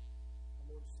the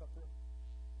Lord's Supper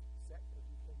set as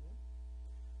you came in.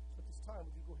 So at this time,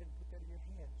 would you go ahead and put that in your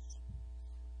hands?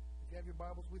 If you have your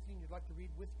Bibles with you and you'd like to read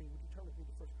with me, would you turn with me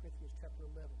to 1 Corinthians chapter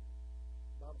 11?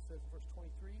 The Bible says in verse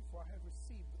 23, "For I have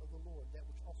received of the Lord that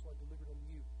which also I delivered unto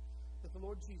you, that the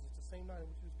Lord Jesus, the same night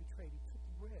in which he was betrayed, he took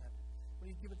the bread.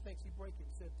 When he had given thanks, he brake it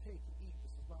and said, Take and eat,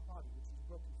 this is my body, which is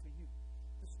broken for you.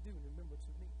 This do in remembrance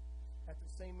of me. After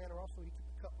the same manner also he took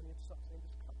the cup when he had supped, saying,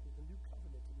 This cup is the new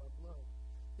covenant in my blood.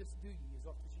 This do ye as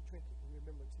often as ye drink it in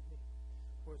remembrance of me.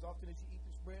 For as often as ye eat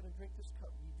this bread and drink this cup,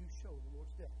 ye do show the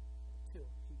Lord's death till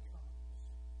he comes."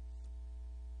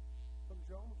 Brother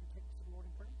John, would you take us to the Lord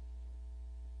in prayer?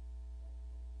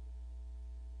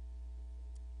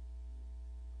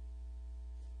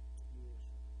 Yes.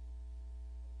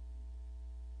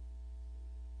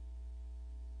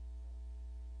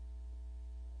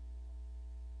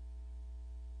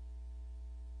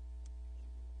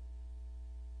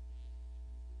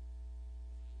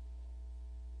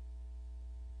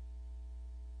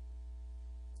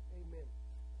 Amen.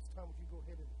 This time, would you go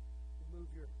ahead and remove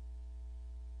your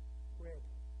bread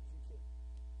if you can?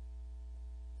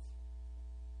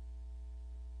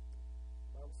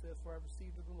 The Bible says, "For I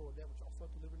received of the Lord that which also I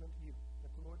delivered unto you,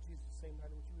 that the Lord Jesus, the same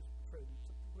night in which he was betrayed, he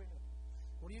took the bread.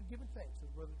 When he had given thanks, as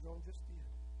Brother Jerome just did,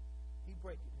 he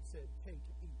brake it and said, Take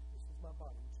and eat. This is my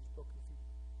body, which is broken for you.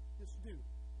 This do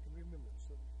in remembrance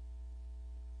of me."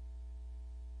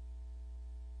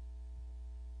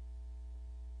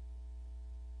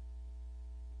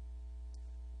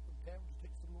 Pam, would you take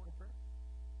us to the Lord in prayer?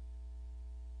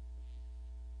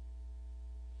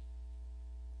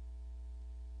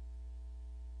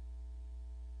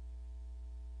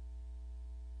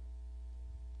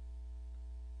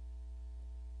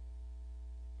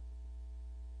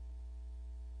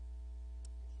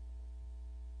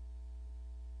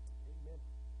 Amen.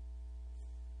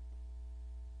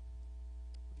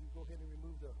 Would you go ahead and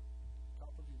remove the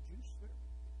top of your juice there?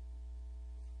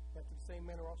 After the same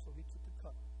manner also he took the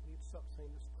cup when he had supped, saying,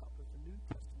 This cup is the New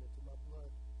Testament in my blood.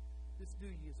 This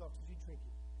do ye as often as ye drink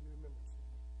it in remembrance of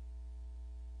me.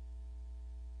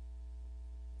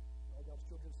 All God's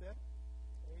children said,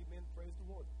 Amen. Praise the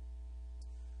Lord.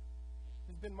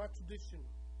 It's been my tradition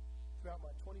throughout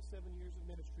my 27 years of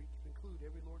ministry to conclude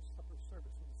every Lord's Supper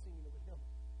service with the singing of a hymn.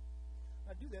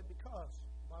 I do that because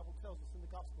the Bible tells us in the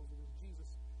Gospels that as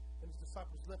Jesus and his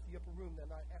disciples left the upper room that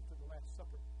night after the Last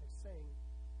Supper and sang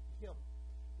hymn.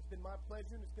 It's been my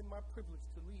pleasure and it's been my privilege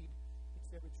to lead each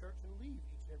and every church and leave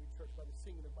each and every church by the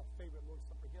singing of my favorite Lord's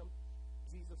Supper hymn,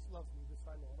 Jesus Loves Me, This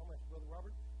I Know. And I'm going to ask Brother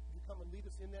Robert, would you come and lead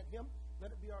us in that hymn?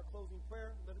 Let it be our closing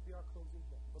prayer. Let it be our closing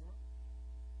hymn. Brother Robert?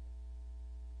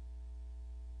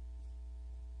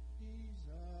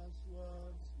 Jesus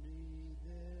loves me,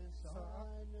 this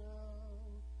I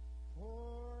know,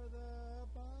 for the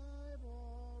Bible